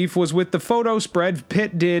main beef was with the photo spread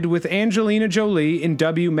Pitt did with Angelina Jolie in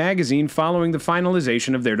W magazine following the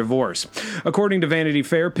finalization of their divorce. According to Vanity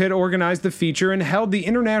Fair, Pitt organized the feature and held the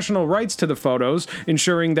international rights to the photos,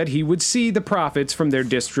 ensuring that he would see the profits from their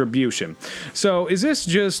distribution. So, is this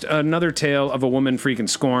just another tale of a woman freaking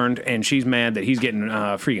scorned, and she's mad that he's getting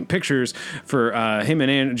freaking pictures for him and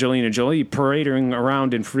Angelina Jolie parading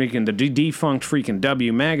around in freaking the defunct freaking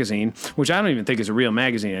W magazine, which I don't even think is a real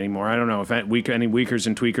magazine anymore. I don't know if any weakers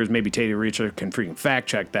and tweakers, maybe Tadia Richer can freaking fact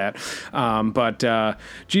check that. But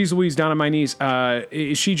geez Louise, down on my knees.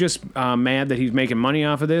 Is she just mad that he's making money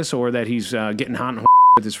off of this, or that he's getting hot and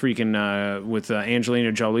with his freaking with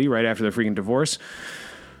Angelina Jolie right after the freaking divorce?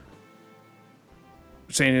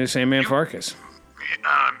 Saying to the same man Farkas.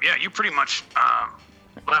 Yeah, you pretty much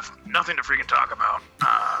left nothing to freaking talk about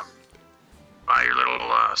by your little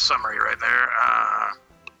summary right there.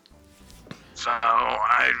 So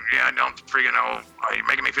I don't freaking know. You're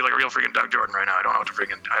making me feel like a real freaking Doug Jordan right now. I don't know what to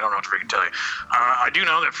freaking tell you. I do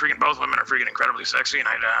know that freaking both women are freaking incredibly sexy, and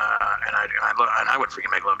I would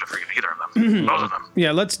freaking make love to freaking either of them, both of them.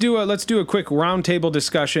 Yeah, let's do a quick roundtable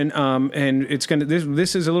discussion. And it's gonna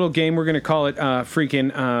this is a little game. We're gonna call it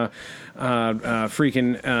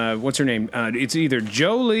what's her name? It's either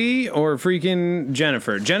Jolie or freaking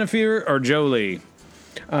Jennifer or Jolie.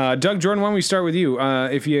 Doug Jordan, why don't we start with you?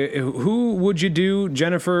 Who would you do,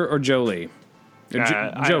 Jennifer or Jolie?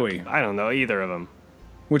 Joey. I don't know either of them.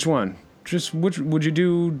 Which one? Just which would you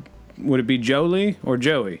do? Would it be Jolie or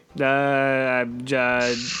Joey? Jennifer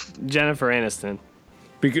Aniston.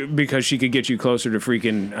 Because she could get you closer to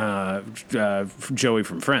freaking Joey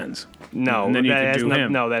from Friends. No, and then you could do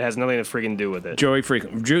him. No, that has nothing to freaking do with it. Joey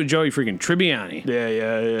freaking Tribbiani.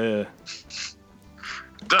 Yeah.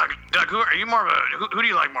 Doug, who do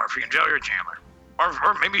you like more, freaking Joey or Chandler? Or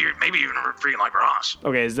maybe even freaking like Ross.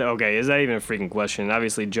 Okay, is that even a freaking question?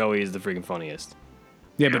 Obviously, Joey is the freaking funniest.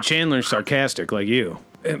 Yeah, but Chandler's sarcastic like you.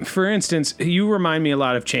 For instance, you remind me a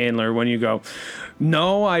lot of Chandler when you go,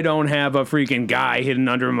 "No, I don't have a freaking guy hidden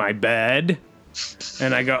under my bed."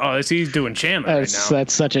 And I go, "Oh, he's doing Chandler right now."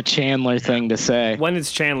 That's such a Chandler thing to say. When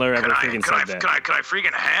has Chandler ever freaking said that? Could I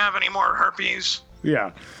freaking have any more herpes?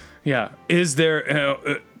 Yeah. Is there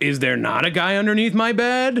not a guy underneath my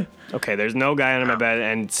bed? Okay, there's no guy under my bed,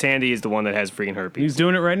 and Sandy is the one that has freaking herpes. He's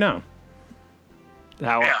doing it right now.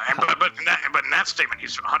 But in that statement,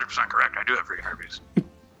 he's 100% correct. I do have freaking herpes.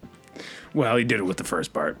 Well, he did it with the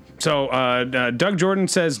first part. So, Doug Jordan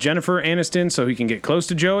says Jennifer Aniston so he can get close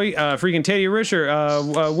to Joey. Freaking Tadia Richer,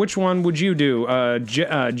 which one would you do?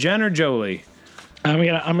 Jen or Jolie? I'm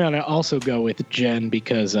gonna also go with Jen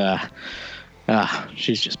because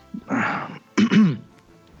she's just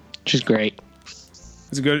she's great.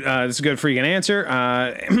 It's a good freaking answer.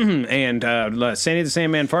 And Sandy the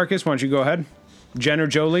Sandman Farkas, why don't you go ahead? Jen or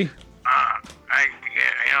Jolie?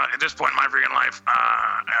 At this point in my freaking life,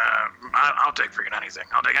 I'll take freaking anything.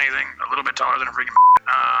 I'll take anything a little bit taller than a freaking.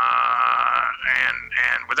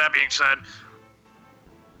 And with that being said,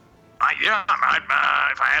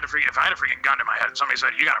 if I had a freaking gun to my head and somebody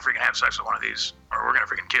said you gotta freaking have sex with one of these, or we're gonna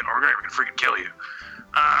freaking kill you,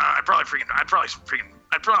 I'd probably put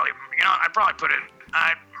it.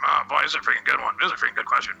 Boy, this is a freaking good one. This is a freaking good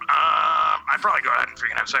question. I'd probably go ahead and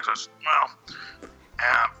freaking have sex with. Well,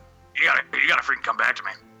 you gotta freaking come back to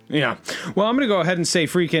me. Yeah. Well, I'm going to go ahead and say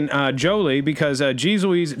freaking Jolie because Jeez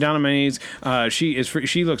Louise down on my knees, she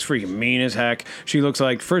looks freaking mean as heck. She looks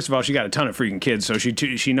like, first of all, she got a ton of freaking kids, so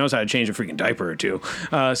she knows how to change a freaking diaper or two.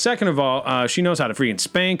 Second of all, she knows how to freaking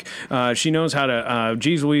spank. She knows how to,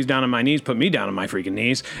 Jeez Louise down on my knees, put me down on my freaking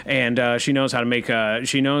knees. And she knows how to make,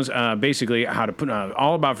 basically how to put,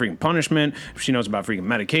 all about freaking punishment. She knows about freaking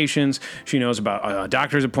medications. She knows about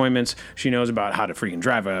doctor's appointments. She knows about how to freaking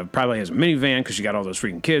drive probably has a minivan because she got all those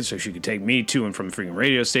freaking kids, so she could take me to and from the freaking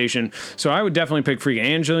radio station. So I would definitely pick freaking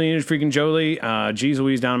Angelina, freaking Jolie, Jeez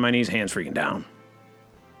Louise down on my knees, hands freaking down.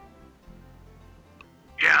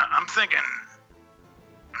 Yeah, I'm thinking.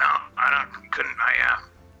 No,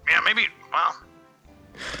 yeah, maybe. Well,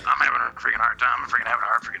 I'm having a freaking hard time. I'm freaking having a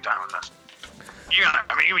hard freaking time with this. You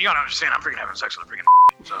gotta understand. I'm freaking having sex with a freaking.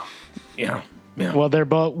 So. Yeah. Yeah. Well, they're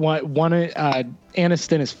both one.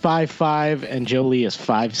 Aniston is 5'5" and Jolie is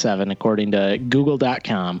 5'7", according to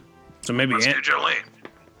Google.com. So maybe Let's do Jolie.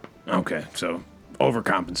 Okay, so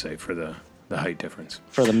overcompensate for the height difference.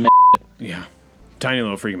 For the Yeah. Tiny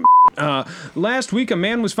little freaking. Last week, a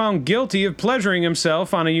man was found guilty of pleasuring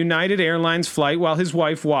himself on a United Airlines flight while his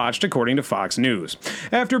wife watched, according to Fox News.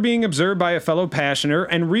 After being observed by a fellow passenger,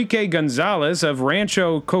 Enrique Gonzalez of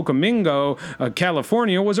Rancho Cocamingo,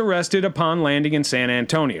 California, was arrested upon landing in San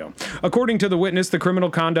Antonio. According to the witness, the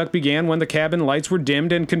criminal conduct began when the cabin lights were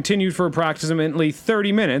dimmed and continued for approximately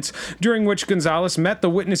 30 minutes, during which Gonzalez met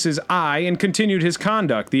the witness's eye and continued his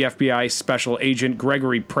conduct, the FBI Special Agent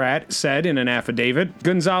Gregory Pratt said in an affidavit.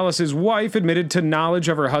 Gonzalez's wife admitted to knowledge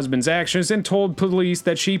of her husband's actions and told police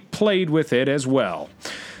that she played with it as well.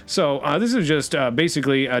 So this is just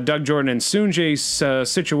basically Doug Jordan and Sunjay's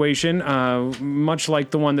situation, much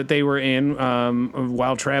like the one that they were in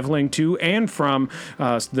while traveling to and from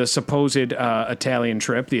the supposed Italian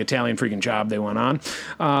trip, the Italian freaking job they went on.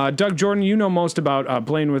 Doug Jordan, you know most about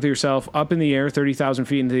playing with yourself up in the air, 30,000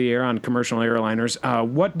 feet into the air on commercial airliners.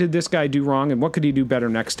 What did this guy do wrong, and what could he do better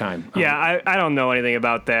next time? Yeah, I don't know anything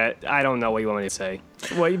about that. I don't know what you want me to say.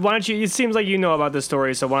 Well, why don't you? It seems like you know about the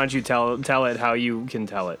story, so why don't you tell it how you can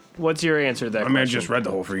tell it? What's your answer to that question? I just read the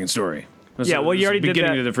whole freaking story. Yeah, well, you already did that.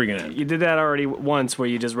 Beginning to the freaking end. You did that already once, where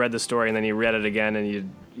you just read the story and then you read it again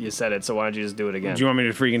and you said it. So why don't you just do it again? Do you want me to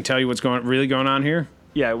freaking tell you what's really going on here?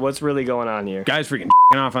 Yeah, what's really going on here? Guy's freaking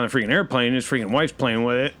off on the freaking airplane. His freaking wife's playing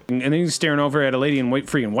with it. And then he's staring over at a lady in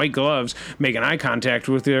freaking white gloves, making eye contact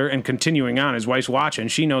with her and continuing on. His wife's watching.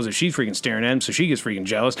 She knows that she's freaking staring at him, so she gets freaking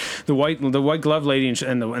jealous. The white glove lady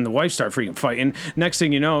and the wife start freaking fighting. Next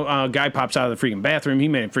thing you know, a guy pops out of the freaking bathroom. He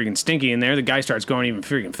made it freaking stinky in there. The guy starts going even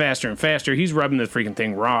freaking faster and faster. He's rubbing the freaking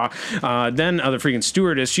thing raw. Then the freaking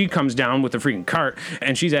stewardess, she comes down with the freaking cart,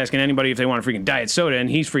 and she's asking anybody if they want a freaking diet soda, and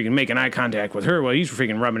he's freaking making eye contact with her while he's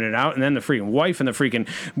freaking rubbing it out. And then the freaking wife and the freaking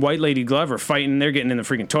white lady glove are fighting. They're getting in the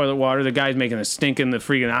freaking toilet water. The guy's making a stink in the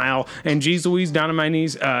freaking aisle. And Jeez Louise down on my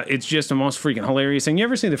knees. It's just the most freaking hilarious thing. You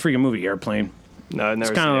ever seen the freaking movie Airplane? No, I've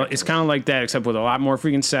never seen it. It's kind of like that, except with a lot more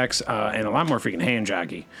freaking sex and a lot more freaking hand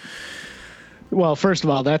jockey. Well, first of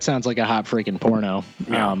all, that sounds like a hot freaking porno.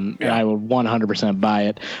 Yeah. I would 100% buy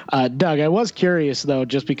it. Doug, I was curious, though,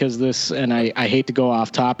 just because this, and I hate to go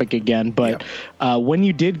off topic again, but when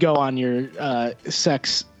you did go on your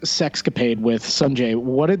sexcapade with Sunjay,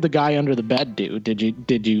 what did the guy under the bed do? Did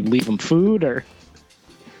you leave him food or?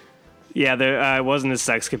 Yeah, there wasn't a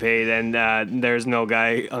sexcapade, and there's no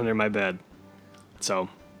guy under my bed. So,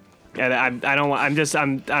 and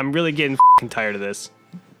I'm really getting tired of this.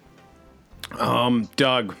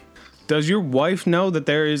 Doug, does your wife know that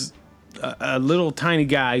there is a little tiny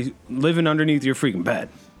guy living underneath your freaking bed?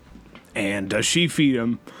 And does she feed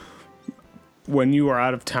him when you are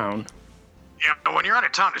out of town? Yeah, but when you're out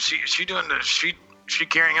of town, is she doing the she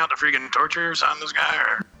carrying out the freaking tortures on this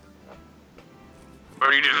guy,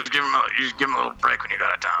 or you just give him a little break when you got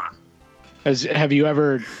out of town?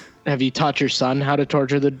 Have you taught your son how to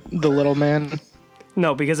torture the little man?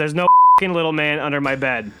 No, because there's no little man under my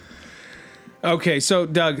bed. Okay, so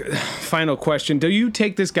Doug, final question: do you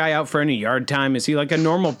take this guy out for any yard time? Is he like a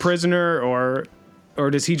normal prisoner, or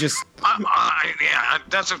does he just? Yeah,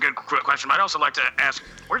 that's a good question. I'd also like to ask,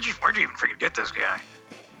 where'd you even freaking get this guy?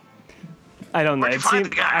 I don't know. Where'd you find the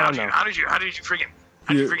guy? How did you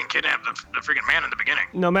freaking kidnap the freaking man in the beginning?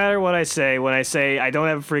 No matter what I say, when I say I don't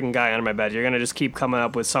have a freaking guy under my bed, you're gonna just keep coming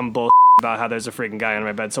up with some bull about how there's a freaking guy under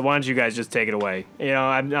my bed. So why don't you guys just take it away? You know,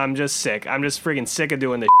 I'm just sick. I'm just freaking sick of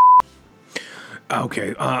doing this.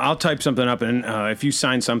 Okay, I'll type something up, and if you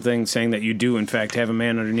sign something saying that you do, in fact, have a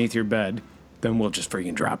man underneath your bed, then we'll just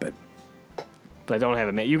freaking drop it. But I don't have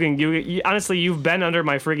a man. You honestly, you've been under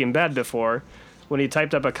my freaking bed before. when he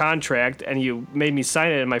typed up a contract and you made me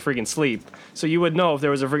sign it in my freaking sleep. So you would know if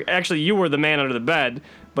there was actually you were the man under the bed,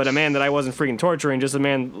 but a man that I wasn't freaking torturing, just a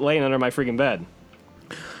man laying under my freaking bed.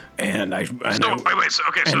 And I When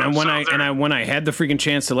I had the freaking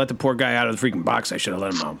chance to let the poor guy out of the freaking box, I should have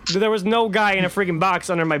let him out. There was no guy in a freaking box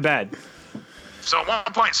under my bed. So at one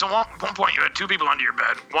point, you had two people under your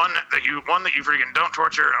bed. One that you freaking don't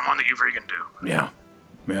torture, and one that you freaking do. Yeah.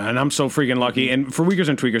 Yeah, and I'm so freaking lucky. And for Weakers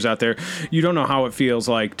and Tweakers out there, you don't know how it feels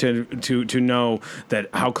like to know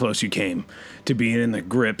that how close you came to being in the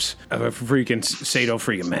grips of a freaking sado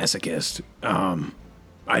freaking masochist.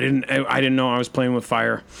 I didn't know I was playing with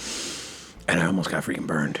fire, and I almost got freaking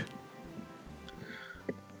burned.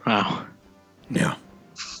 Wow. Yeah.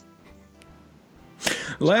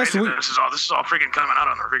 Last week, this is all freaking coming out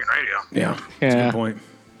on the freaking radio. Yeah, that's a good point.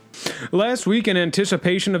 Last week, in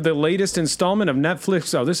anticipation of the latest installment of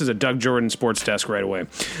Netflix... Oh, this is a Doug Jordan sports desk right away.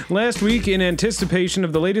 Last week, in anticipation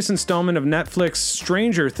of the latest installment of Netflix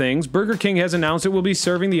Stranger Things, Burger King has announced it will be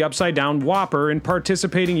serving the Upside Down Whopper in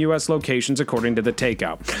participating U.S. locations, according to The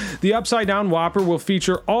Takeout. The Upside Down Whopper will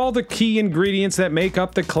feature all the key ingredients that make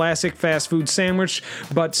up the classic fast food sandwich,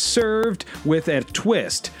 but served with a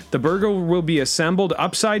twist. The burger will be assembled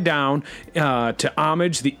upside down to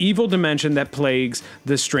homage the evil dimension that plagues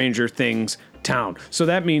the Stranger Things town. So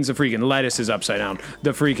that means the freaking lettuce is upside down.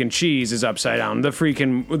 The freaking cheese is upside down. The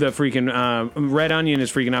freaking red onion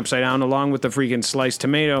is freaking upside down, along with the freaking sliced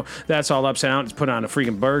tomato. That's all upside down. It's put on a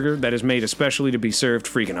freaking burger that is made especially to be served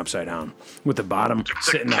freaking upside down, with the bottom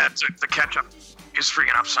sitting up. The ketchup is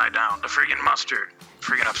freaking upside down. The freaking mustard,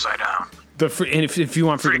 freaking upside down. And if you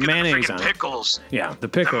want freaking mayonnaise on it. Pickles. Yeah, the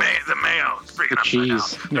pickles. The mayo, freaking the upside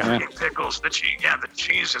cheese. down. The freaking pickles. The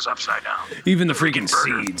cheese is upside down. Even the freaking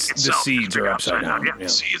seeds. The seeds are upside down. Yeah, the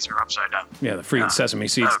seeds are upside down. Yeah, the freaking sesame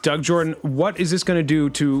seeds. Doug Jordan, what is this going to do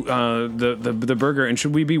to the burger? And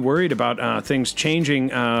should we be worried about things changing?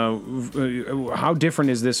 How different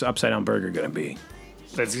is this upside down burger going to be?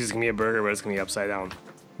 It's just going to be a burger, but it's going to be upside down.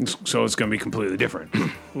 So it's going to be completely different.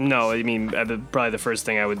 No, I mean, probably the first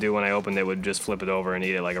thing I would do when I opened it would just flip it over and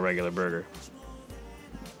eat it like a regular burger.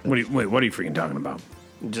 What are you freaking talking about?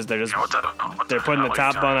 They're putting the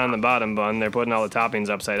top bun on the bottom bun. They're putting all the toppings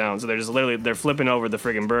upside down. So they're flipping over the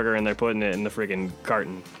freaking burger and they're putting it in the freaking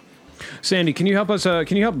carton. Sandy, can you help us?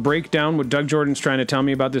 Can you help break down what Doug Jordan's trying to tell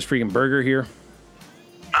me about this freaking burger here?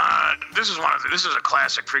 This is a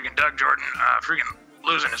classic freaking Doug Jordan freaking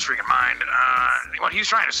losing his freaking mind. What he's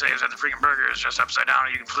trying to say is that the freaking burger is just upside down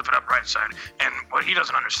and you can flip it up right side. And what he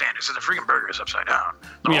doesn't understand is that the freaking burger is upside down.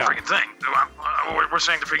 The whole freaking thing. We're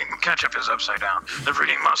saying the freaking ketchup is upside down. The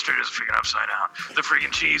freaking mustard is freaking upside down. The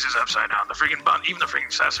freaking cheese is upside down. The freaking bun, even the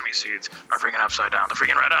freaking sesame seeds are freaking upside down. The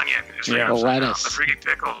freaking red onion is freaking upside down. The freaking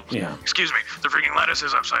pickles. Yeah. Excuse me. The freaking lettuce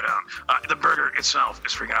is upside down. The burger itself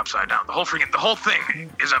is freaking upside down. The whole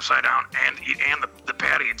thing is upside down, and the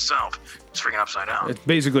patty itself is freaking upside down. It's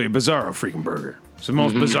basically a bizarro freaking burger. It's the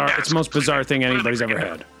most bizarre. It's the most bizarre thing anybody's ever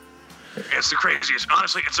had. It's the craziest.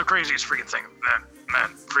 Honestly, it's the craziest freaking thing that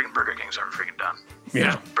freaking Burger King's ever freaking done.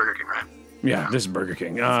 Yeah. Burger King, right? Yeah, this is Burger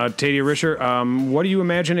King. Tadia Risher, what do you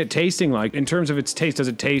imagine it tasting like in terms of its taste? Does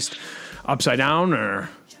it taste upside down or?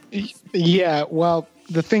 Yeah, well,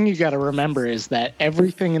 the thing you got to remember is that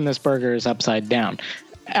everything in this burger is upside down.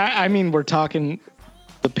 I mean, we're talking.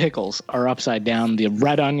 The pickles are upside down. The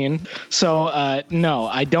red onion. So no,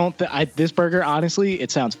 I don't. This burger, honestly,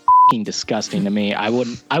 it sounds fucking disgusting to me. I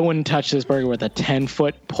wouldn't touch this burger with a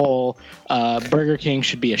 10-foot pole. Burger King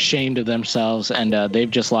should be ashamed of themselves, and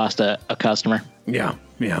they've just lost a customer. Yeah.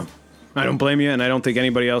 I don't blame you, and I don't think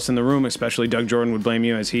anybody else in the room, especially Doug Jordan, would blame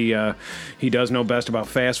you, as he does know best about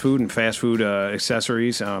fast food and fast food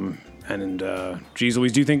accessories. Geez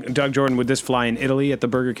Louise, do you think, Doug Jordan, would this fly in Italy at the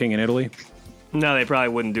Burger King in Italy? No, they probably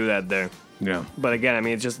wouldn't do that there. Yeah. But again, I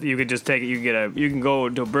mean, it's just you could just take it. You can go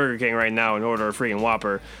to Burger King right now and order a freaking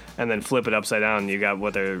Whopper, and then flip it upside down, and you got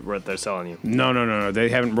what they're selling you. No. They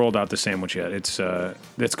haven't rolled out the sandwich yet. It's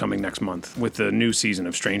coming next month with the new season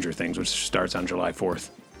of Stranger Things, which starts on July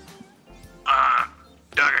 4th.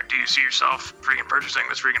 Doug, do you see yourself freaking purchasing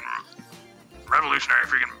this freaking revolutionary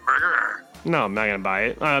freaking burger? Or? No, I'm not gonna buy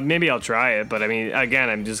it. Maybe I'll try it, but I mean, again,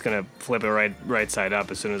 I'm just gonna flip it right side up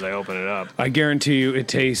as soon as I open it up. I guarantee you,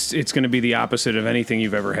 it's going to be the opposite of anything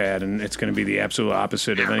you've ever had, and it's going to be the absolute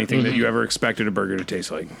opposite of anything that you ever expected a burger to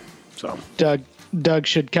taste like. So, Doug,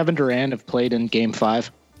 should Kevin Durant have played in Game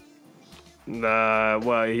 5?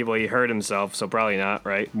 Well, he hurt himself, so probably not.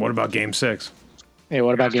 Right? What about Game 6? Hey,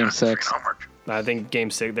 what about Game 6? I think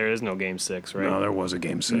Game 6. There is no Game 6, right? No, there was a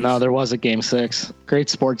Game 6. No, there was a Game 6. Great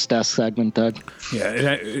sports desk segment, Doug.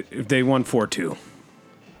 Yeah, they won 4-2.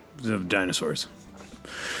 The dinosaurs.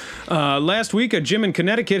 Last week, a gym in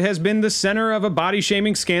Connecticut has been the center of a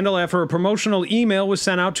body-shaming scandal after a promotional email was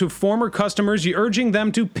sent out to former customers urging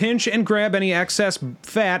them to pinch and grab any excess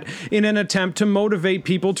fat in an attempt to motivate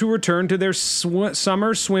people to return to their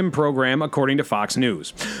summer swim program, according to Fox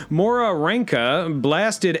News. Maura Renka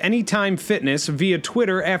blasted Anytime Fitness via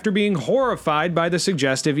Twitter after being horrified by the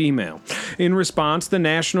suggestive email. In response, the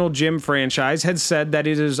national gym franchise had said that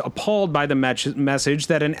it is appalled by the message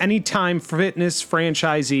that an Anytime Fitness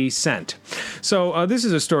franchisee sent. So this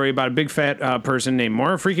is a story about a big fat person named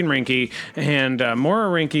Maura freaking Rinke, and Maura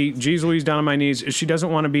Rinke, geez Louise, down on my knees. She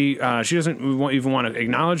doesn't want to be. She doesn't even want to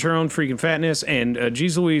acknowledge her own freaking fatness. And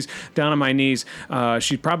geez Louise, down on my knees.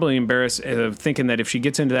 She's probably embarrassed thinking that if she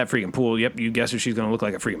gets into that freaking pool, yep, you guess she's going to look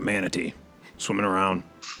like a freaking manatee swimming around.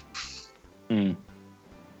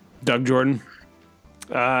 Doug Jordan.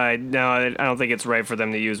 No, I don't think it's right for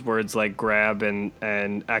them to use words like grab and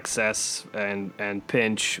excess and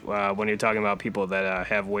pinch when you're talking about people that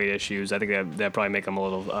have weight issues. I think that probably make them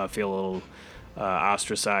feel a little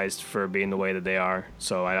ostracized for being the way that they are.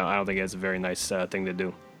 So I don't think it's a very nice thing to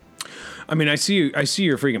do. I mean, I see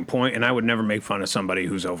your freaking point, and I would never make fun of somebody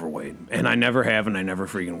who's overweight, and I never have, and I never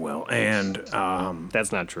freaking will. And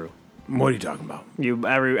that's not true. What are you talking about? You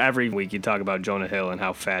every week you talk about Jonah Hill and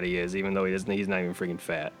how fat he is, even though he's not even freaking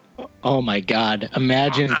fat. Oh my God!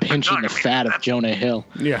 Imagine pinching the fat of Jonah Hill.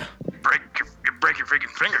 Yeah. Break your freaking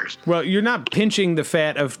fingers. Well, you're not pinching the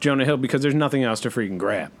fat of Jonah Hill because there's nothing else to freaking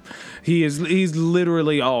grab. He's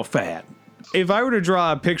literally all fat. If I were to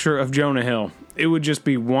draw a picture of Jonah Hill, it would just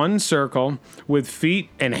be one circle with feet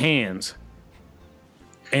and hands.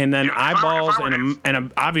 And then eyeballs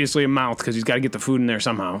and obviously a mouth because he's got to get the food in there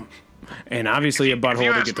somehow. And obviously a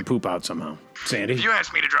butthole to get the poop out somehow. Sandy? If you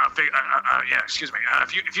asked me to draw if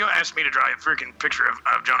you asked me to draw a freaking picture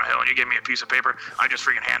of Jonah Hill and you gave me a piece of paper, I'd just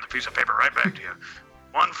freaking hand the piece of paper right back to you.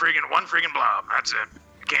 One freaking blob. That's it.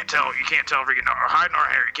 You can't tell freaking or hide nor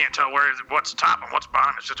hair. You can't tell what's top and what's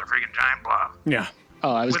bottom. It's just a freaking giant blob. Yeah.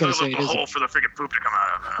 Oh, I was going to say a hole for the freaking poop to come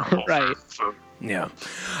out of. Right. Yeah.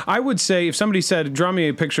 I would say if somebody said, draw me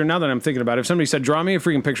a picture, now that I'm thinking about it, if somebody said, draw me a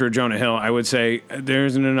freaking picture of Jonah Hill, I would say, there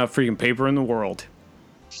isn't enough freaking paper in the world.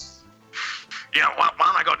 Yeah, why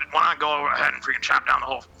don't I go ahead and freaking chop down the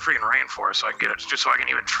whole freaking rainforest so I can get it, just so I can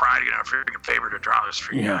even try to get enough freaking paper to draw this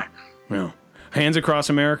freaking guy. Yeah. Hands across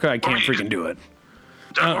America, I can't freaking do it.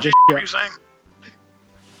 What were you saying?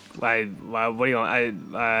 What do you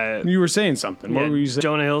want? You were saying something. What were you saying?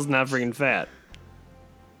 Jonah Hill's not freaking fat.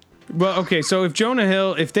 Well, okay, so if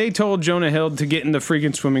they told Jonah Hill to get in the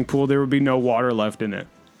freaking swimming pool, there would be no water left in it.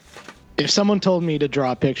 If someone told me to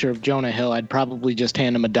draw a picture of Jonah Hill, I'd probably just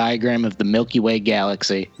hand him a diagram of the Milky Way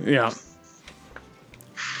galaxy. Yeah.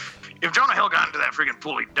 If Jonah Hill got into that freaking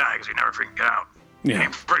pool, he'd die because he'd never freaking get out. Yeah. And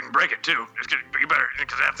he'd freaking break it, too. You better,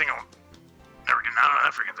 because that thing will never get out of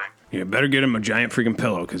that freaking thing. Yeah, better get him a giant freaking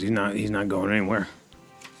pillow because he's not going anywhere.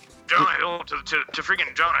 Jonah Hill, to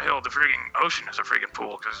freaking Jonah Hill, the freaking ocean is a freaking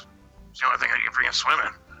pool because it's the only thing that you can freaking swim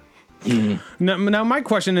in. Now, my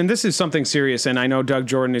question, and this is something serious, and I know Doug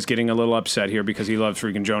Jordan is getting a little upset here because he loves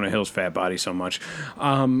freaking Jonah Hill's fat body so much.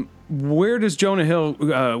 Where does Jonah Hill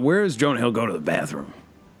go to the bathroom?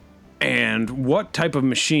 And what type of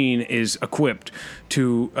machine is equipped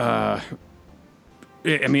to?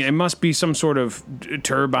 I mean, it must be some sort of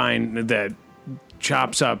turbine that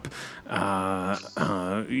chops up,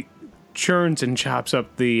 churns and chops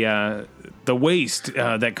up the waste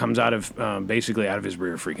that comes out of basically out of his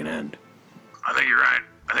rear freaking end. I think you're right.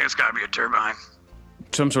 I think it's got to be a turbine.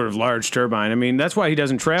 Some sort of large turbine. I mean, that's why he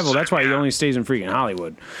doesn't travel. That's why he only stays in freaking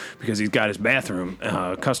Hollywood, because he's got his bathroom,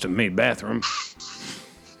 custom-made bathroom.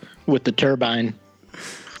 With the turbine.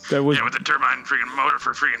 With the turbine freaking motor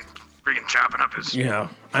for freaking chopping up his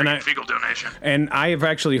fecal donation. And I have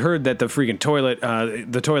actually heard that the freaking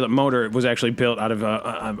toilet motor was actually built out of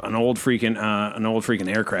an old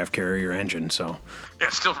freaking aircraft carrier engine. So yeah,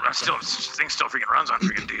 thing still freaking runs on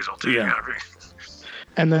freaking diesel too. Yeah.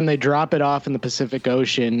 And then they drop it off in the Pacific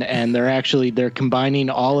Ocean, and they're combining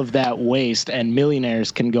all of that waste, and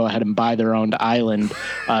millionaires can go ahead and buy their own island.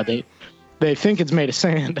 They think it's made of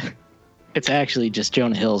sand. It's actually just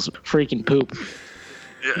Jonah Hill's freaking poop.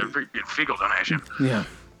 Yeah, freaking fecal donation.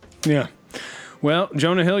 Yeah. Well,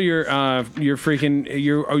 Jonah Hill, you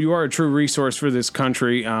are a true resource for this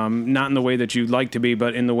country. Not in the way that you'd like to be,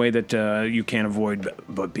 but in the way that you can't avoid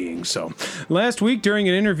but being so. Last week, during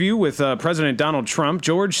an interview with President Donald Trump,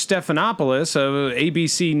 George Stephanopoulos of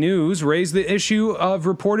ABC News raised the issue of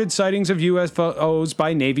reported sightings of UFOs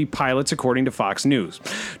by Navy pilots, according to Fox News.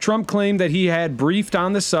 Trump claimed that he had briefed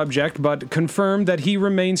on the subject, but confirmed that he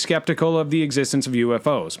remains skeptical of the existence of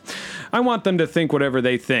UFOs. I want them to think whatever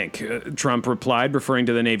they think, Trump replied, referring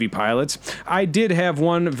to the Navy pilots. I did have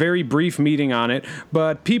one very brief meeting on it,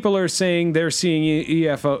 but people are saying they're seeing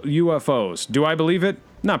UFOs. Do I believe it?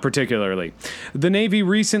 Not particularly. The Navy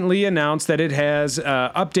recently announced that it has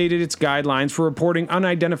updated its guidelines for reporting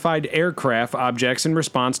unidentified aircraft objects in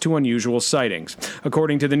response to unusual sightings.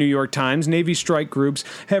 According to the New York Times, Navy strike groups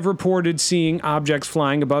have reported seeing objects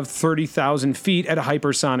flying above 30,000 feet at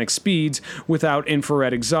hypersonic speeds without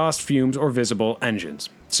infrared exhaust fumes or visible engines.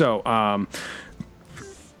 So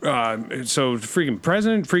freaking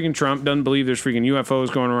President freaking Trump doesn't believe there's freaking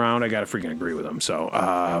UFOs going around. I gotta freaking agree with him. So,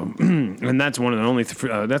 and that's one of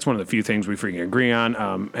the that's one of the few things we freaking agree on.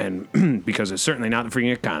 And because it's certainly not the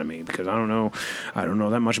freaking economy. Because I don't know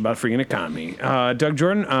that much about freaking economy. Doug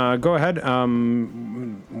Jordan, go ahead.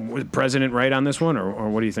 Was the president right on this one, or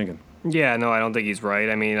what are you thinking? Yeah, no, I don't think he's right.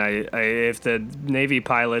 I mean, if the Navy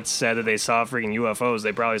pilots said that they saw freaking UFOs,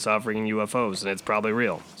 they probably saw freaking UFOs, and it's probably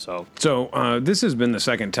real. So this has been the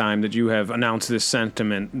second time that you have announced this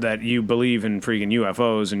sentiment that you believe in freaking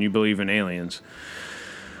UFOs and you believe in aliens.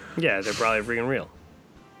 Yeah, they're probably freaking real.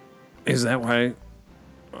 Is that why?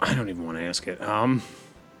 I don't even want to ask it.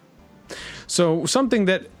 So something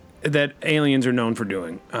that aliens are known for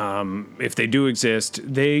doing, if they do exist,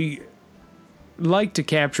 they like to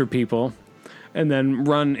capture people and then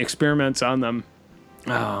run experiments on them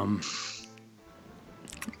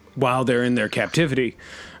while they're in their captivity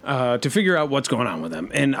to figure out what's going on with them.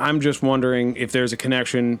 And I'm just wondering if there's a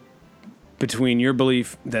connection between your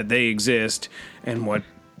belief that they exist and what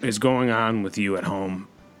is going on with you at home.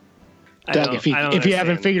 Doug, if you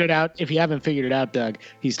haven't figured it out, Doug,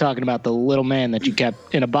 he's talking about the little man that you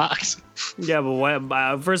kept in a box. Yeah,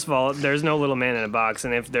 but first of all, there's no little man in a box,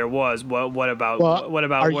 and if there was, what about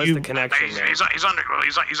what's the connection? He's under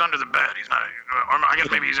the bed. He's not, or I guess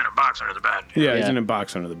maybe he's in a box under the bed. Yeah, he's in a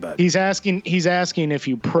box under the bed. He's asking if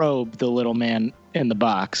you probe the little man in the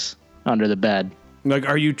box under the bed. Like,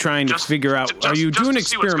 are you trying to figure out? Are you doing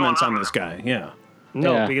experiments on this guy? Yeah.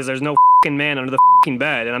 No, because there's no fucking man under the fucking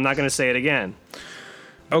bed, and I'm not going to say it again.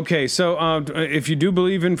 Okay, so if you do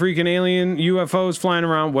believe in freaking alien UFOs flying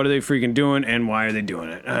around, what are they freaking doing, and why are they doing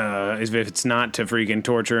it? If it's not to freaking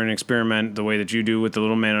torture and experiment the way that you do with the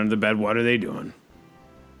little man under the bed, what are they doing?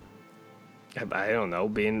 I don't know,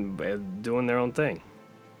 doing their own thing.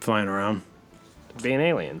 Flying around. Being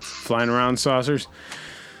aliens. Flying around saucers.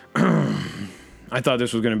 I thought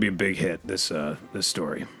this was going to be a big hit, this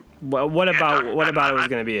story. Well, what about it was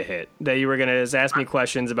going to be a hit? That you were going to just ask me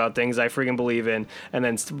questions about things I freaking believe in, and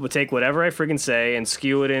then take whatever I freaking say and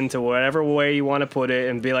skew it into whatever way you want to put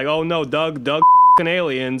it, and be like, oh no, Doug fucking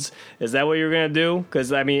aliens. Is that what you're going to do?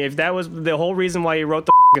 Because, I mean, if that was the whole reason why you wrote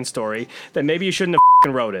the fucking story, then maybe you shouldn't have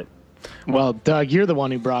fucking wrote it. Well, Doug, you're the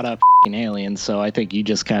one who brought up fucking aliens, so I think you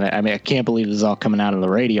just kind of, I can't believe this is all coming out on the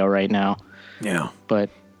radio right now. Yeah.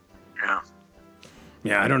 But.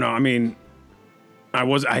 Yeah, I don't know. I mean,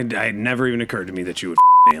 it never even occurred to me that you would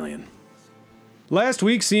alien. Last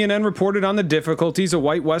week, CNN reported on the difficulties a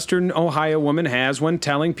white Western Ohio woman has when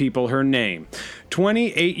telling people her name.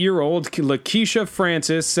 28-year-old Lakeisha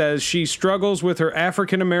Francis says she struggles with her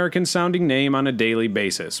African-American sounding name on a daily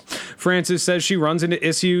basis. Francis says she runs into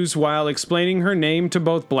issues while explaining her name to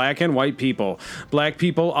both black and white people. Black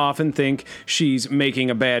people often think she's making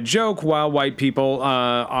a bad joke, while white people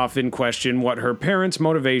often question what her parents'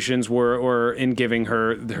 motivations were in giving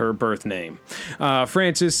her birth name.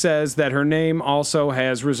 Francis says that her name also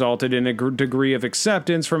has resulted in a degree of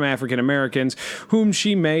acceptance from African Americans whom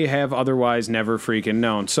she may have otherwise never freaking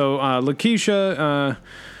known. So, Lakeisha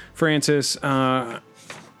Francis,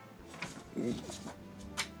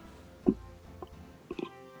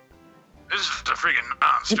 This is a freaking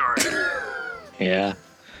non-story. Yeah.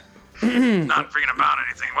 Not freaking about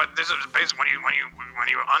anything. What this is basically when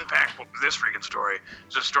you unpack this freaking story,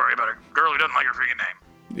 it's a story about a girl who doesn't like her freaking name.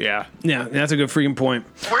 Yeah, that's a good freaking point.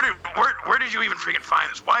 Where did you even freaking find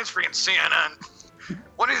this? Why is freaking CNN?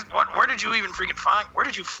 Where did you even freaking find? Where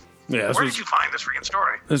did you Yeah, Where did you find this freaking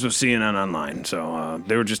story? This was CNN Online. So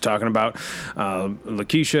they were just talking about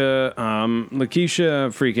Lakeisha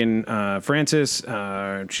freaking Francis.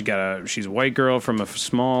 She's a white girl from a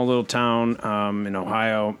small little town in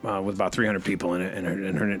Ohio with about 300 people in it,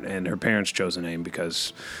 and her parents chose a name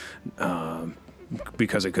because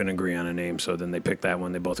they couldn't agree on a name. So then they picked that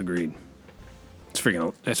one. They both agreed. I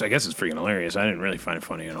guess it's freaking hilarious. I didn't really find it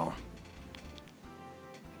funny at all.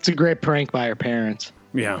 It's a great prank by her parents.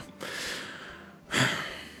 Yeah.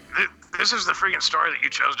 This is the freaking story that you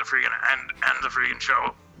chose to freaking end the freaking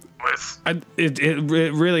show with.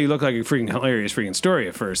 It really looked like a freaking hilarious freaking story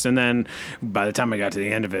at first, and then by the time I got to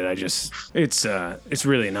the end of it, it's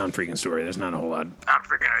really a non-freaking story. There's not a whole lot.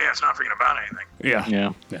 It's not freaking about anything.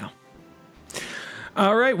 Yeah.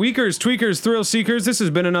 All right, Weakers, Tweakers, Thrill Seekers, this has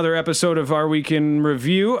been another episode of Our Week in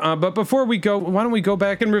Review. But before we go, why don't we go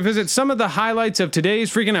back and revisit some of the highlights of today's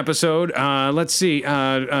freaking episode. Let's see.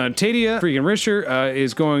 Tadia freaking Risher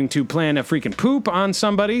is going to plan a freaking poop on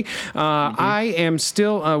somebody. I am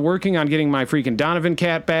still working on getting my freaking Donovan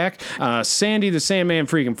cat back. Sandy the Sandman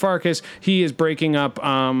freaking Farkas, he is breaking up.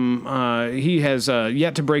 He has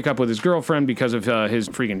yet to break up with his girlfriend because of his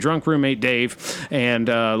freaking drunk roommate, Dave. And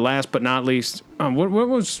last but not least... What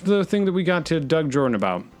was the thing that we got to Doug Jordan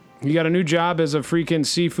about? He got a new job as a freaking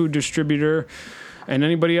seafood distributor. And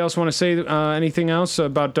anybody else want to say anything else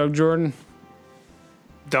about Doug Jordan?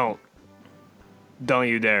 Don't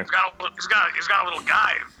you dare. He's got a little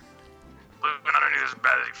guy living underneath his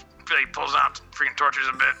bed. He pulls out, freaking tortures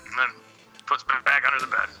a bit, and then puts it back under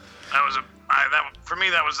the bed. For me,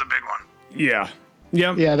 that was the big one. Yeah.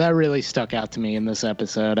 Yep. Yeah, that really stuck out to me in this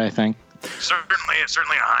episode, I think. Certainly a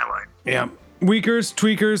highlight. Yeah. Weakers,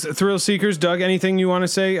 Tweakers, Thrill Seekers. Doug, anything you want to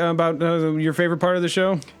say about your favorite part of the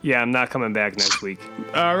show? Yeah, I'm not coming back next week.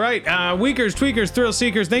 All right. Weakers, Tweakers, Thrill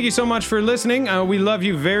Seekers, thank you so much for listening. We love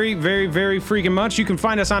you very, very, very freaking much. You can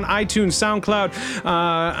find us on iTunes, SoundCloud,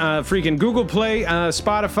 freaking Google Play,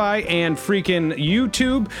 Spotify, and freaking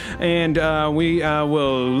YouTube. And we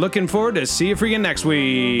will looking forward to see you freaking next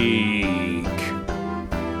week.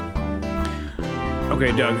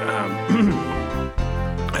 Okay, Doug.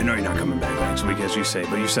 I know you're not coming back next week, as you say,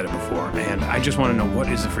 but you said it before, and I just want to know, what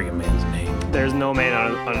is the freaking man's name? There's no man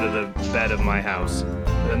under the bed of my house.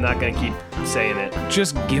 I'm not gonna keep saying it.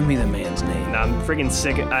 Just give me the man's name. No, I'm freaking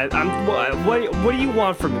sick. What do you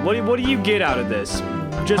want from me? What do you get out of this?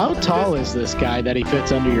 How tall is this guy that he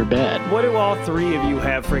fits under your bed? What do all three of you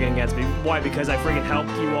have freaking against me? Why? Because I freaking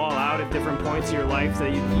helped you all out at different points of your life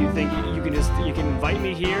that you think you can invite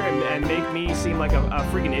me here and make me seem like a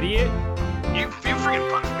freaking idiot? You freaking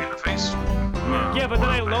punched me in the face. Yeah, but then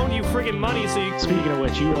I loaned you freaking money, so you... Speaking of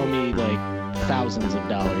which, you owe me, like, thousands of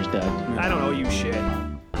dollars, Doug. I don't owe you shit.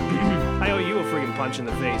 I owe you a freaking punch in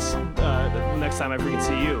the face the next time I freaking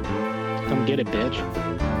see you. Come get it, bitch.